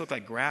make us look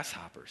like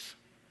grasshoppers.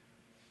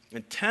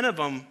 And 10 of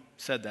them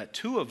said that.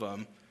 2 of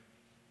them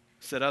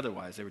said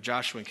otherwise. They were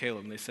Joshua and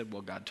Caleb. And they said,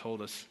 well, God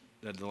told us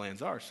that the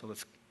land's ours, so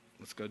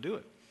let's go do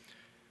it.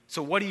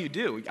 So what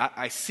do?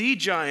 I see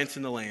giants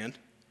in the land.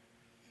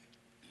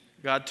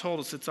 God told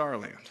us it's our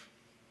land.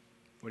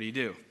 What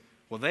do?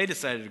 Well, they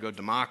decided to go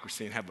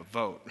democracy and have a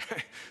vote.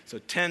 Right? So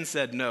 10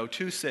 said no,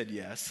 2 said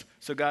yes.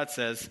 So God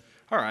says,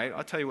 all right,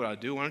 I'll tell you what I'll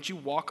do. Why don't you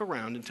walk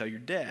around until you're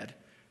dead,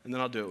 and then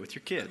I'll do it with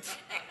your kids,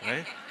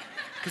 right?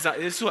 Because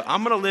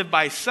I'm going to live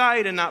by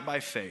sight and not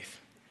by faith.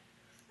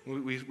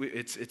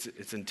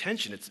 It's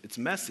intention. It's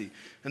messy.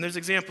 And there's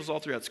examples all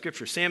throughout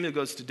Scripture. Samuel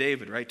goes to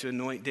David, right, to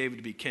anoint David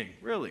to be king.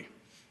 Really?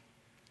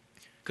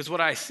 Because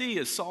what I see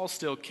is Saul's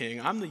still king.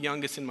 I'm the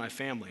youngest in my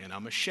family, and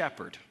I'm a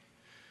shepherd.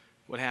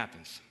 What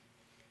happens?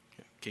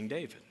 King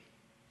David.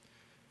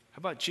 How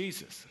about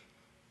Jesus?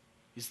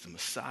 He's the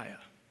Messiah,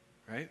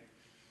 right?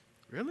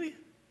 Really?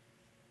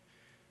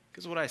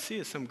 Because what I see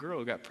is some girl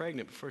who got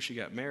pregnant before she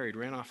got married,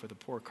 ran off with a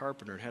poor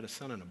carpenter and had a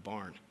son in a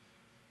barn.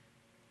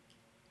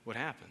 What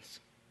happens?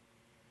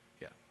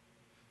 Yeah.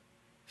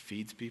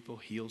 Feeds people,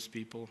 heals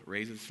people,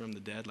 raises from the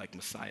dead, like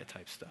Messiah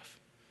type stuff.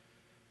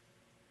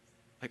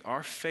 Like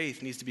our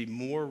faith needs to be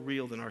more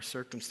real than our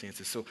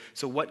circumstances.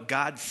 So what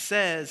God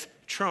says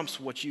trumps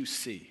what you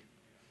see.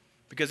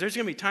 Because there's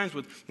going to be times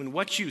when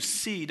what you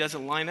see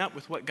doesn't line up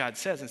with what God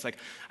says. And it's like,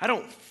 I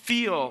don't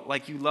feel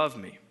like you love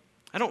me.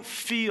 I don't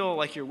feel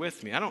like you're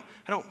with me. I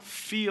don't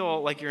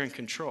feel like you're in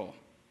control.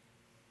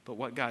 But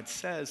what God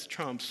says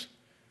trumps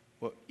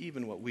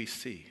even what we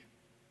see.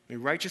 I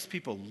mean, righteous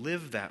people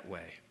live that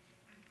way.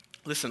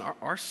 Listen,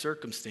 our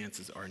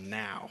circumstances are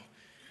now.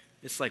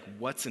 It's like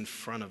what's in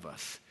front of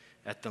us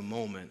at the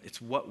moment.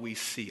 It's what we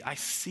see. I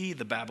see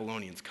the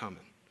Babylonians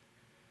coming.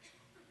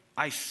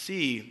 I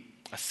see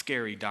a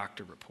scary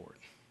doctor report.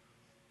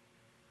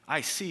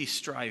 I see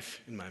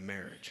strife in my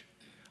marriage.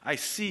 I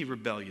see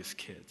rebellious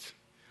kids.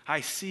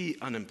 I see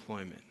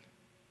unemployment.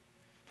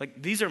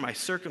 Like, these are my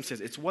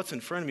circumstances. It's what's in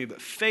front of me.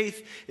 But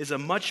faith is a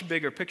much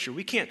bigger picture.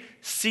 We can't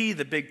see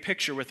the big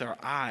picture with our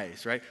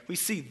eyes, right? We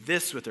see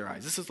this with our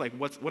eyes. This is like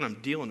what I'm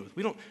dealing with.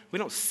 We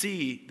don't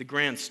see the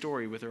grand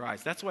story with our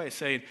eyes. That's why he's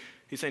saying,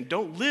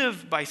 don't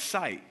live by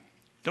sight.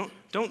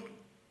 Don't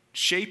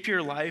shape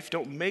your life.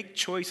 Don't make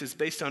choices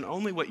based on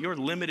only what your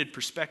limited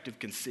perspective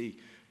can see.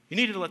 You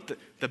need to let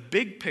the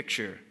big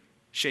picture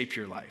shape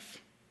your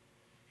life.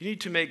 You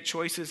need to make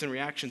choices and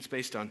reactions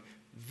based on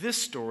this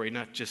story,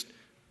 not just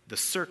the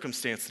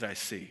circumstance that I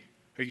see.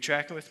 Are you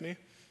tracking with me?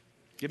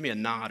 Give me a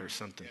nod or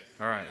something.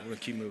 All right, we're going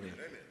to keep moving.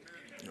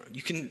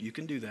 You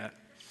can do that.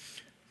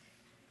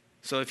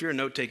 So if you're a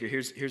note taker,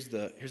 here's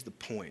the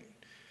point.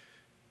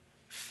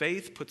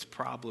 Faith puts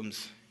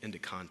problems into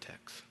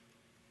context.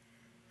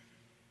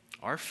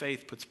 Our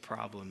faith puts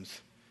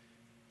problems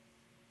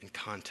in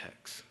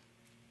context.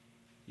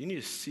 You need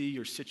to see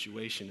your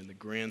situation in the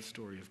grand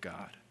story of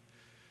God.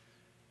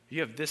 You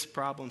have this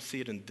problem,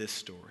 see it in this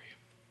story.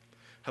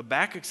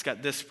 Habakkuk's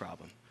got this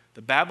problem.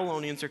 The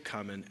Babylonians are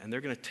coming, and they're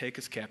going to take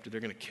us captive.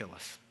 They're going to kill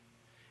us.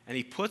 And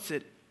he puts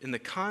it in the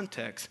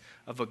context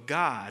of a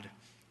God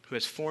who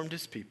has formed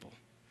his people,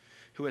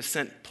 who has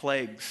sent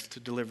plagues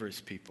to deliver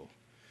his people,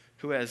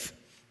 who has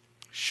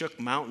shook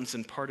mountains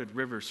and parted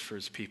rivers for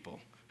his people,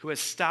 who has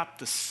stopped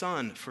the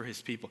sun for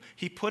his people.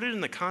 He put it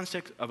in the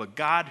context of a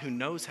God who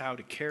knows how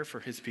to care for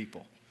his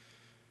people.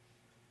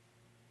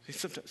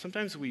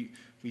 Sometimes we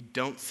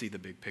don't see the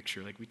big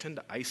picture. Like, we tend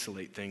to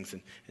isolate things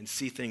and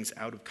see things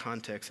out of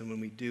context, and when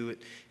we do,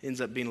 it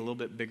ends up being a little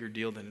bit bigger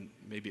deal than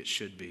maybe it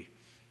should be.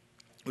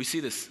 We see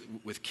this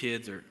with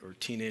kids or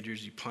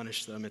teenagers. You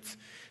punish them. It's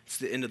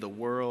the end of the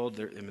world.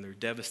 They're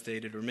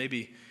devastated. Or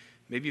maybe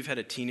you've had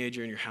a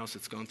teenager in your house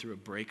that's gone through a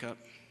breakup,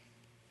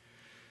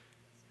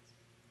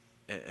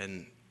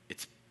 and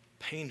it's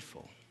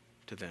painful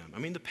to them. I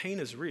mean, the pain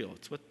is real.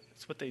 It's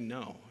what they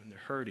know, and they're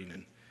hurting,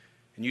 and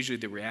usually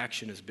the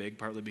reaction is big,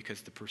 partly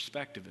because the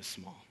perspective is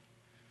small.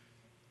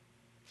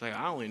 It's like,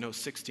 I only know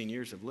 16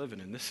 years of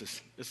living, and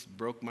this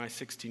broke my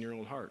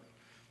 16-year-old heart.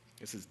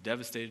 This has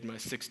devastated my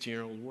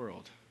 16-year-old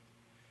world.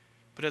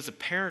 But as a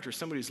parent or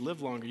somebody who's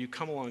lived longer, you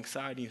come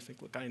alongside and you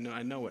think, look, I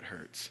know it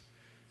hurts.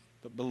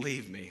 But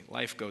believe me,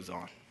 life goes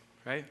on,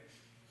 right?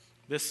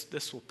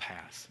 This will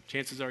pass.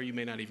 Chances are you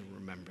may not even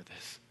remember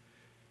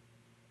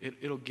this.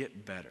 It'll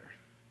get better.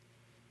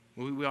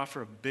 We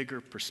offer a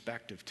bigger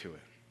perspective to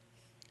it.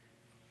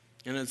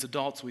 And as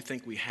adults, we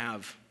think we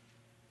have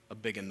a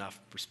big enough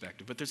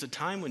perspective. But there's a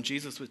time when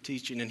Jesus was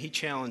teaching, and he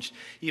challenged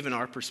even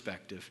our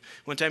perspective.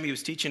 One time he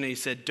was teaching, and he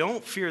said,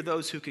 don't fear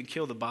those who can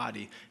kill the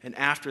body, and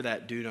after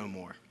that, do no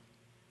more.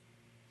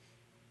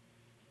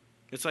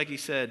 It's like he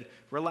said,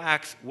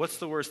 relax, what's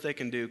the worst they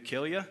can do?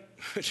 Kill you?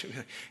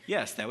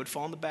 Yes, that would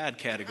fall in the bad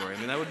category. I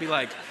mean, that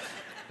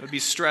would be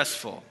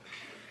stressful.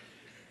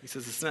 He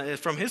says, it's not,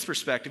 from his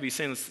perspective, he's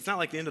saying it's not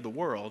like the end of the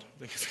world.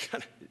 It's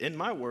kind of in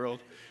my world,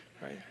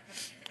 right?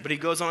 But he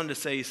goes on to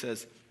say, he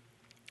says,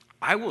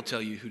 I will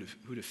tell you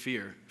who to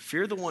fear.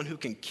 Fear the one who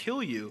can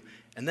kill you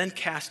and then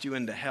cast you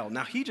into hell.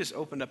 Now, he just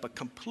opened up a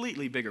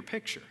completely bigger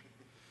picture.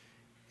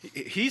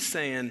 He's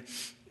saying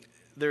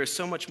there is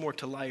so much more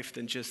to life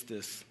than just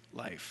this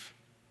life.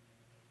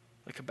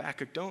 Like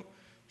Habakkuk, don't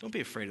be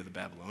afraid of the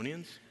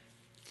Babylonians.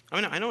 I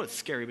mean, I know it's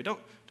scary, but don't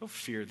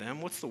fear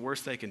them. What's the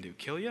worst they can do?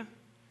 Kill you?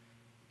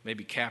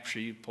 Maybe capture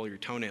you, pull your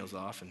toenails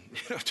off, and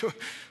do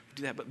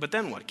that. But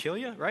then what? Kill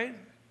you, right?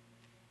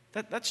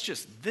 That's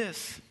just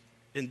this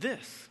and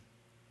this.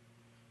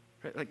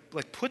 Right?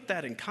 Like put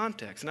that in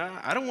context. And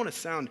I don't want to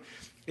sound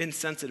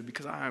insensitive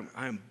because I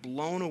am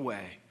blown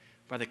away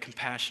by the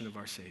compassion of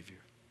our Savior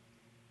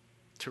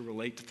to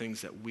relate to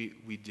things that we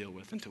deal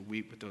with and to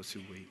weep with those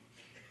who weep.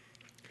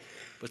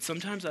 But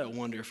sometimes I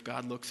wonder if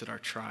God looks at our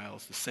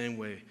trials the same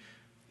way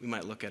we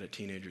might look at a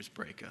teenager's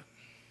breakup.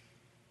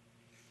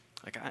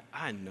 Like,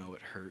 I know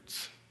it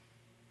hurts.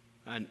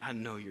 I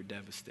know you're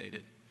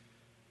devastated.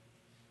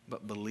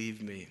 But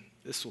believe me,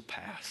 this will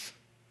pass.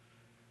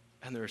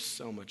 And there's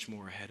so much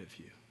more ahead of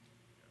you.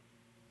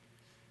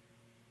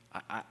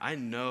 I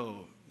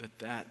know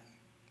that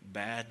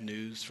bad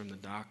news from the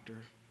doctor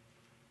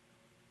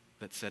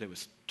that said it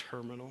was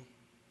terminal,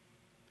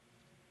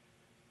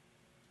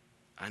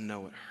 I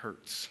know it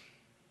hurts.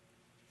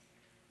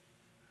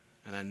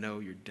 And I know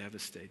you're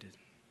devastated.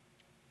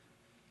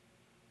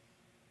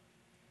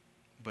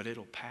 But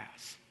it'll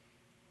pass.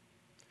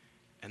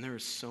 And there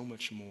is so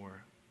much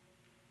more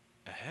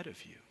ahead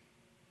of you.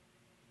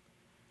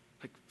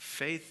 Like,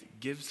 faith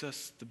gives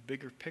us the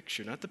bigger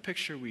picture, not the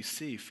picture we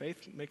see.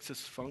 Faith makes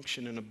us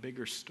function in a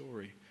bigger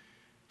story.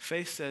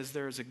 Faith says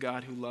there is a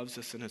God who loves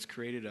us and has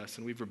created us,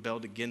 and we've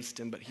rebelled against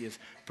him, but he is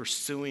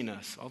pursuing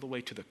us all the way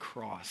to the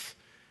cross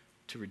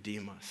to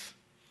redeem us.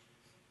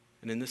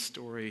 And in this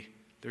story,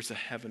 there's a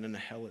heaven and a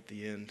hell at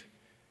the end.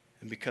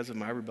 And because of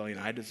my rebellion,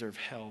 I deserve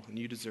hell, and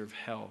you deserve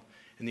hell.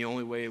 And the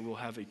only way we'll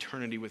have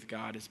eternity with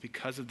God is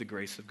because of the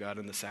grace of God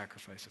and the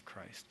sacrifice of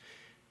Christ.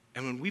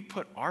 And when we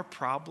put our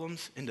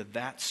problems into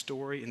that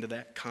story, into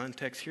that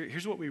context,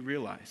 here's what we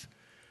realize.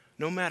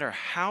 No matter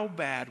how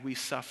bad we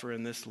suffer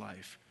in this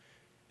life,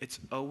 it's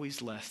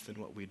always less than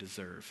what we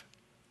deserve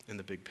in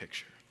the big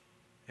picture.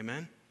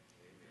 Amen?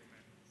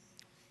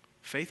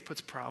 Faith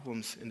puts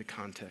problems into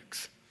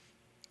context.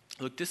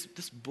 Look, this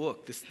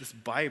book, this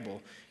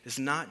Bible, is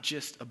not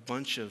just a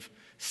bunch of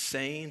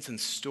sayings and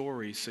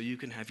stories so you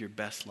can have your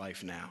best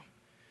life now.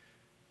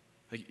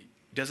 Like,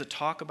 does it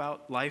talk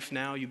about life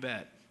now? You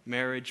bet.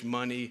 Marriage,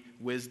 money,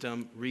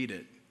 wisdom, read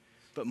it.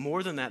 But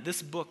more than that,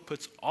 this book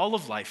puts all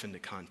of life into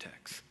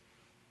context.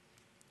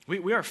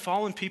 We are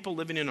fallen people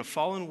living in a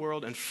fallen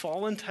world, and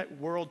fallen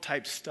world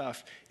type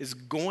stuff is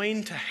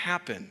going to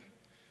happen.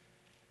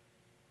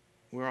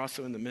 We're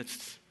also in the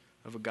midst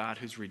of a God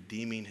who's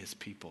redeeming his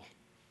people.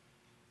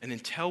 And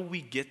until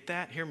we get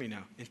that, hear me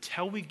now,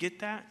 until we get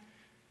that,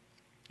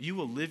 you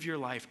will live your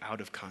life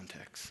out of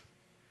context.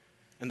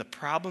 And the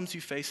problems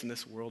you face in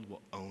this world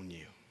will own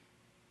you.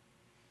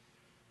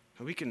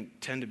 And we can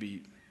tend to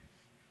be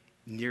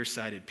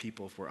nearsighted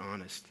people if we're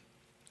honest.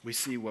 We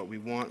see what we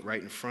want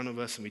right in front of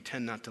us, and we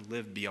tend not to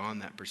live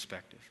beyond that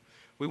perspective.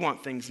 We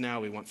want things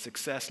now. We want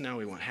success now.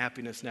 We want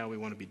happiness now. We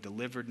want to be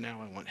delivered now.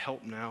 I want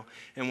help now.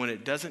 And when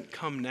it doesn't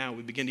come now,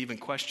 we begin to even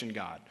question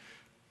God.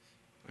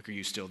 Like, are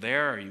you still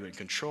there? Are you in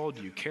control?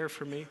 Do you care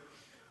for me?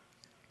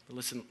 But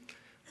listen,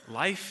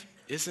 life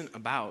isn't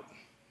about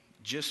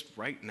just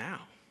right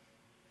now,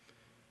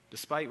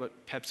 despite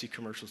what Pepsi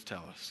commercials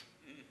tell us.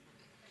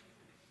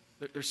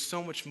 There's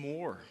so much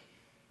more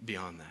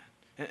beyond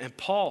that. And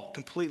Paul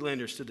completely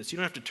understood this. You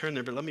don't have to turn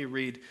there, but let me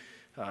read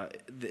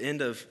the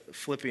end of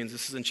Philippians.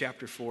 This is in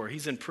chapter 4.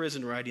 He's in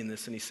prison writing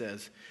this, and he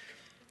says,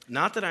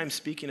 "Not that I'm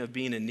speaking of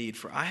being in need,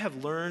 for I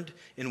have learned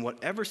in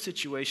whatever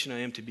situation I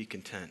am to be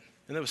content."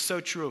 And that was so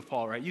true of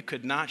Paul, right? You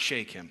could not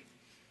shake him.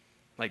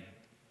 Like,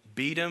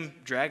 beat him,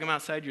 drag him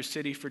outside your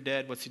city for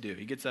dead. What's he do?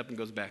 He gets up and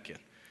goes back in.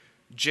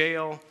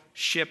 Jail,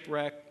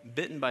 shipwreck,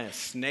 bitten by a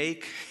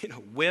snake,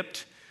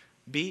 whipped,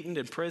 beaten,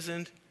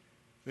 imprisoned.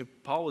 I mean,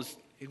 Paul was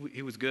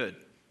good,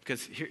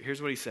 because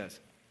here's what he says.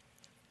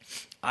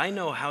 "I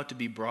know how to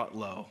be brought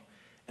low,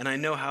 and I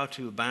know how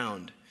to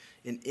abound.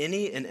 In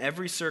any and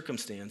every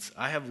circumstance,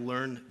 I have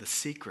learned the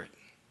secret."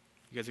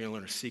 You guys are going to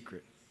learn a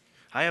secret.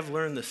 "I have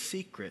learned the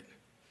secret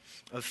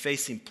of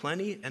facing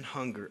plenty and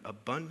hunger,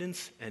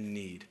 abundance and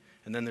need."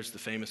 And then there's the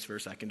famous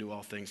verse, "I can do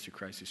all things through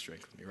Christ who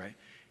strengthens me," right?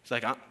 It's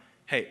like,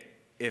 hey,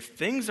 if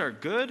things are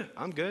good,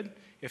 I'm good.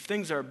 If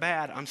things are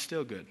bad, I'm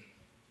still good.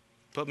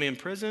 Put me in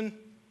prison,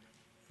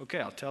 okay,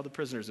 I'll tell the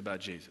prisoners about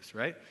Jesus,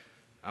 right?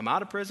 I'm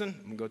out of prison,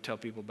 I'm going to go tell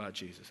people about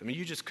Jesus. I mean,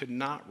 you just could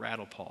not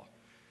rattle Paul.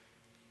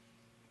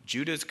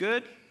 Judah's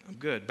good, I'm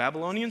good.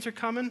 Babylonians are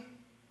coming,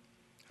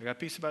 I got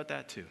peace about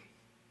that too.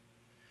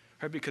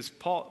 Right? Because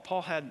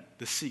Paul had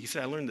the secret. He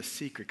said, I learned the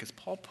secret because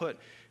Paul put,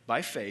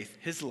 by faith,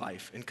 his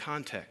life in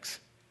context.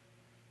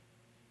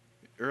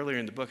 Earlier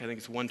in the book, I think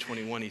it's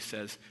 121, he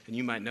says, and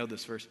you might know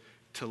this verse,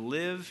 "To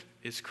live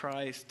is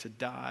Christ, to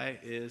die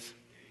is..."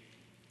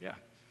 Yeah.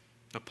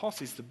 Now, Paul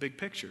sees the big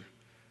picture.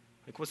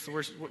 Like, what's the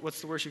worst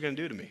you're going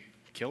to do to me?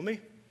 Kill me?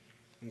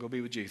 And go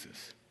be with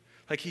Jesus.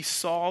 Like, he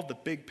saw the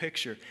big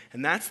picture.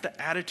 And that's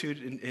the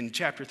attitude in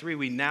chapter 3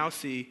 we now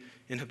see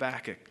in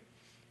Habakkuk.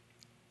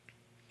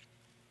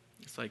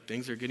 It's like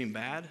things are getting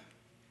bad,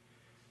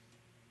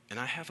 and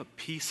I have a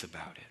peace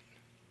about it.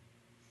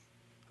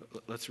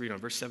 Let's read on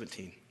verse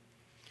 17.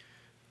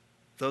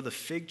 Though the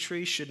fig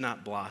tree should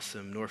not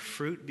blossom, nor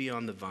fruit be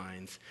on the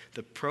vines,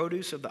 the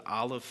produce of the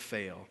olive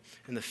fail,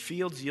 and the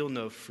fields yield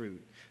no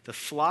fruit, the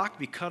flock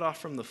be cut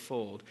off from the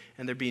fold,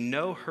 and there be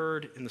no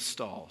herd in the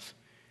stalls.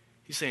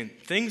 He's saying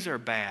things are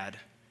bad,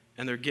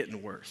 and they're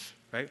getting worse,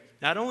 right?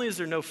 Not only is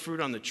there no fruit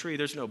on the tree,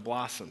 there's no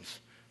blossoms.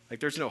 Like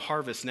there's no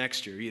harvest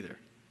next year either.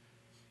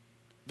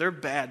 They're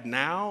bad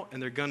now,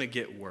 and they're going to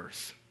get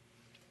worse.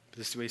 But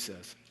this is what he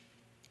says.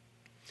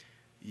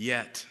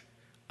 Yet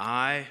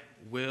I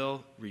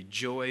will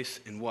rejoice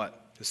in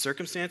what? The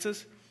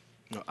circumstances?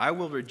 No, I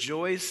will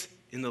rejoice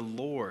in the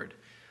Lord.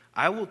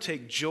 I will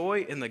take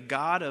joy in the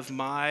God of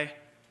my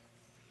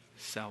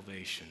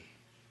salvation.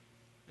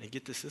 And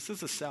get this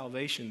is a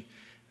salvation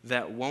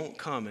that won't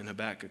come in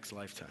Habakkuk's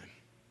lifetime.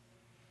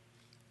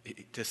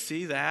 To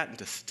see that and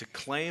to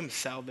claim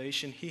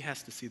salvation, he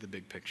has to see the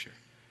big picture.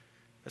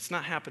 That's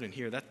not happening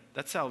here.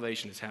 That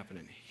salvation is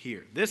happening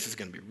here. This is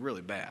going to be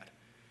really bad.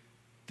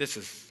 This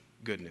is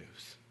good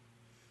news.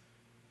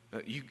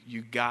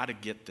 You got to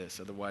get this,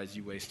 otherwise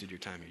you wasted your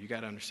time here. You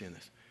got to understand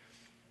this.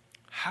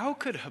 How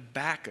could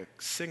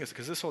Habakkuk sing this?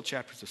 Because this whole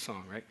chapter is a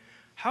song, right?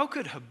 How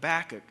could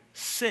Habakkuk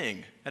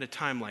sing at a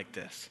time like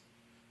this?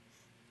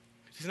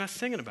 He's not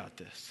singing about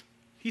this.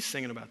 He's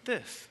singing about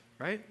this,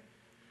 right?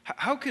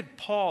 How could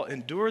Paul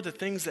endure the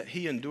things that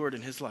he endured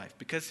in his life?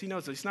 Because he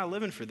knows that he's not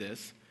living for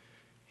this.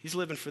 He's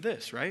living for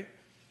this, right?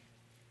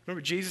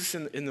 Remember Jesus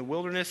in the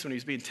wilderness when he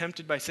was being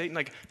tempted by Satan?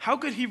 Like, how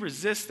could he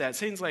resist that?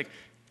 Satan's like,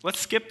 let's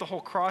skip the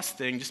whole cross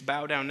thing. Just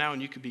bow down now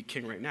and you could be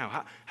king right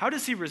now. How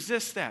does he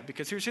resist that?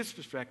 Because here's his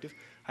perspective.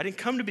 I didn't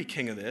come to be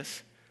king of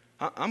this.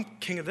 I'm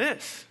king of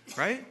this,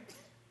 right?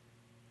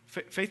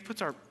 Faith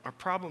puts our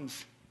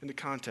problems into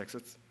context.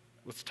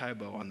 Let's tie a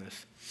bow on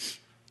this.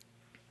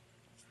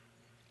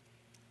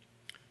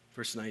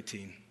 Verse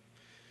 19.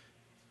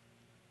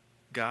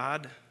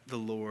 God, the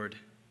Lord,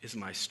 is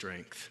my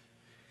strength.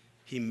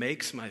 He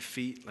makes my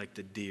feet like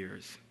the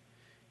deer's.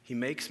 He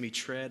makes me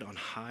tread on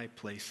high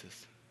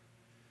places.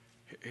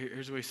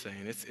 Here's what he's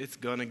saying. It's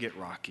going to get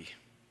rocky,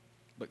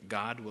 but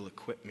God will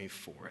equip me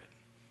for it.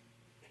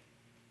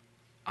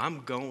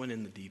 I'm going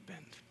in the deep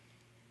end,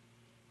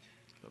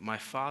 but my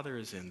Father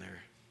is in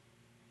there,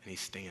 and he's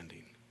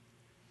standing.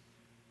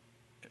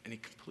 And he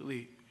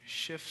completely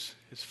shifts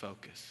his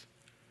focus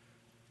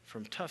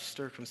from tough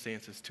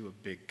circumstances to a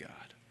big God.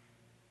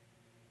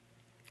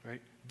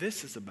 Right?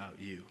 This is about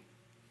you.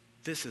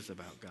 This is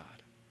about God.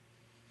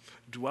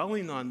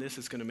 Dwelling on this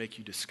is going to make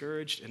you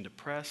discouraged and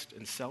depressed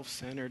and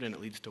self-centered, and it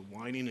leads to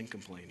whining and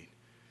complaining.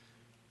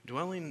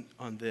 Dwelling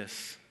on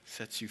this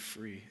sets you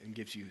free and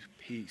gives you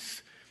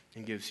peace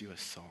and gives you a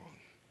song.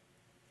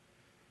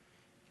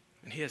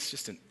 And he has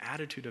just an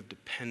attitude of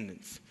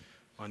dependence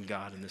on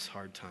God in this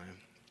hard time.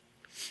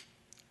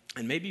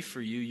 And maybe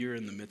for you, you're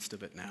in the midst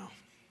of it now.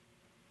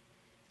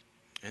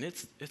 And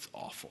it's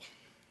awful.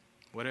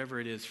 Whatever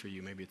it is for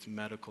you, maybe it's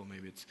medical,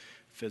 maybe it's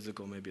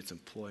physical, maybe it's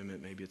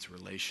employment, maybe it's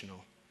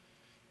relational.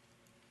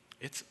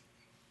 It's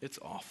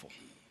awful.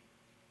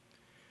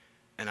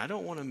 And I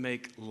don't want to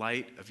make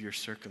light of your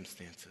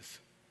circumstances,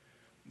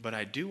 but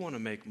I do want to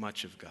make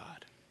much of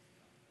God.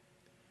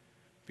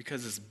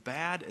 Because as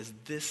bad as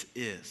this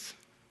is,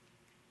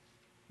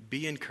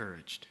 be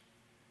encouraged,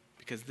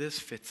 because this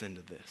fits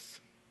into this.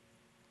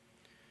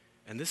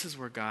 And this is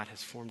where God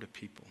has formed a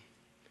people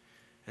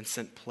and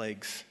sent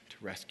plagues to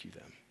rescue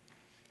them,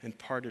 and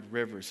parted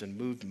rivers and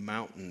moved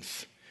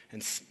mountains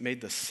and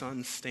made the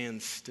sun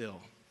stand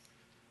still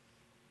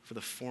for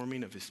the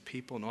forming of his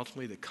people and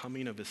ultimately the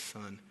coming of his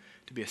Son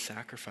to be a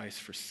sacrifice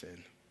for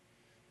sin.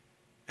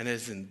 And it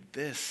is in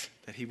this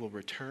that he will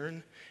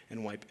return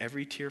and wipe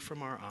every tear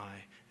from our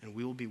eye, and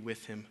we will be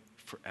with him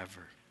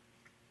forever.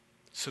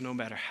 So no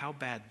matter how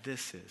bad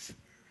this is,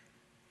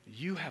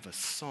 you have a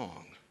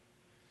song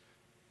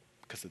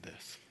because of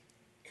this.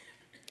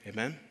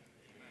 Amen?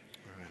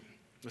 All right,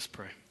 let's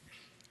pray.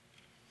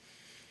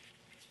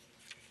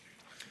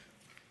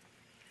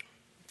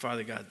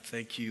 Father God,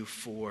 thank you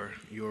for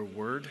your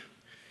word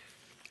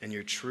and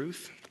your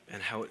truth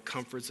and how it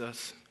comforts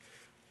us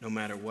no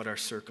matter what our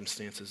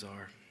circumstances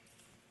are.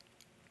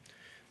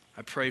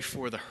 I pray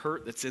for the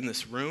hurt that's in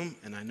this room,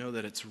 and I know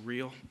that it's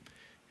real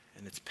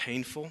and it's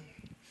painful.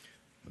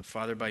 But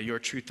Father, by your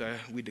truth,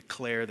 we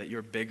declare that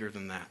you're bigger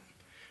than that.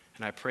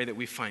 And I pray that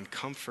we find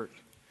comfort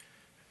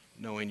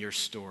knowing your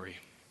story.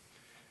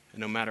 And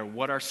no matter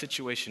what our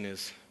situation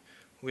is,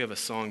 we have a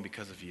song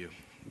because of you.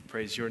 We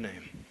praise your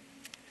name.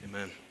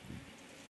 Amen.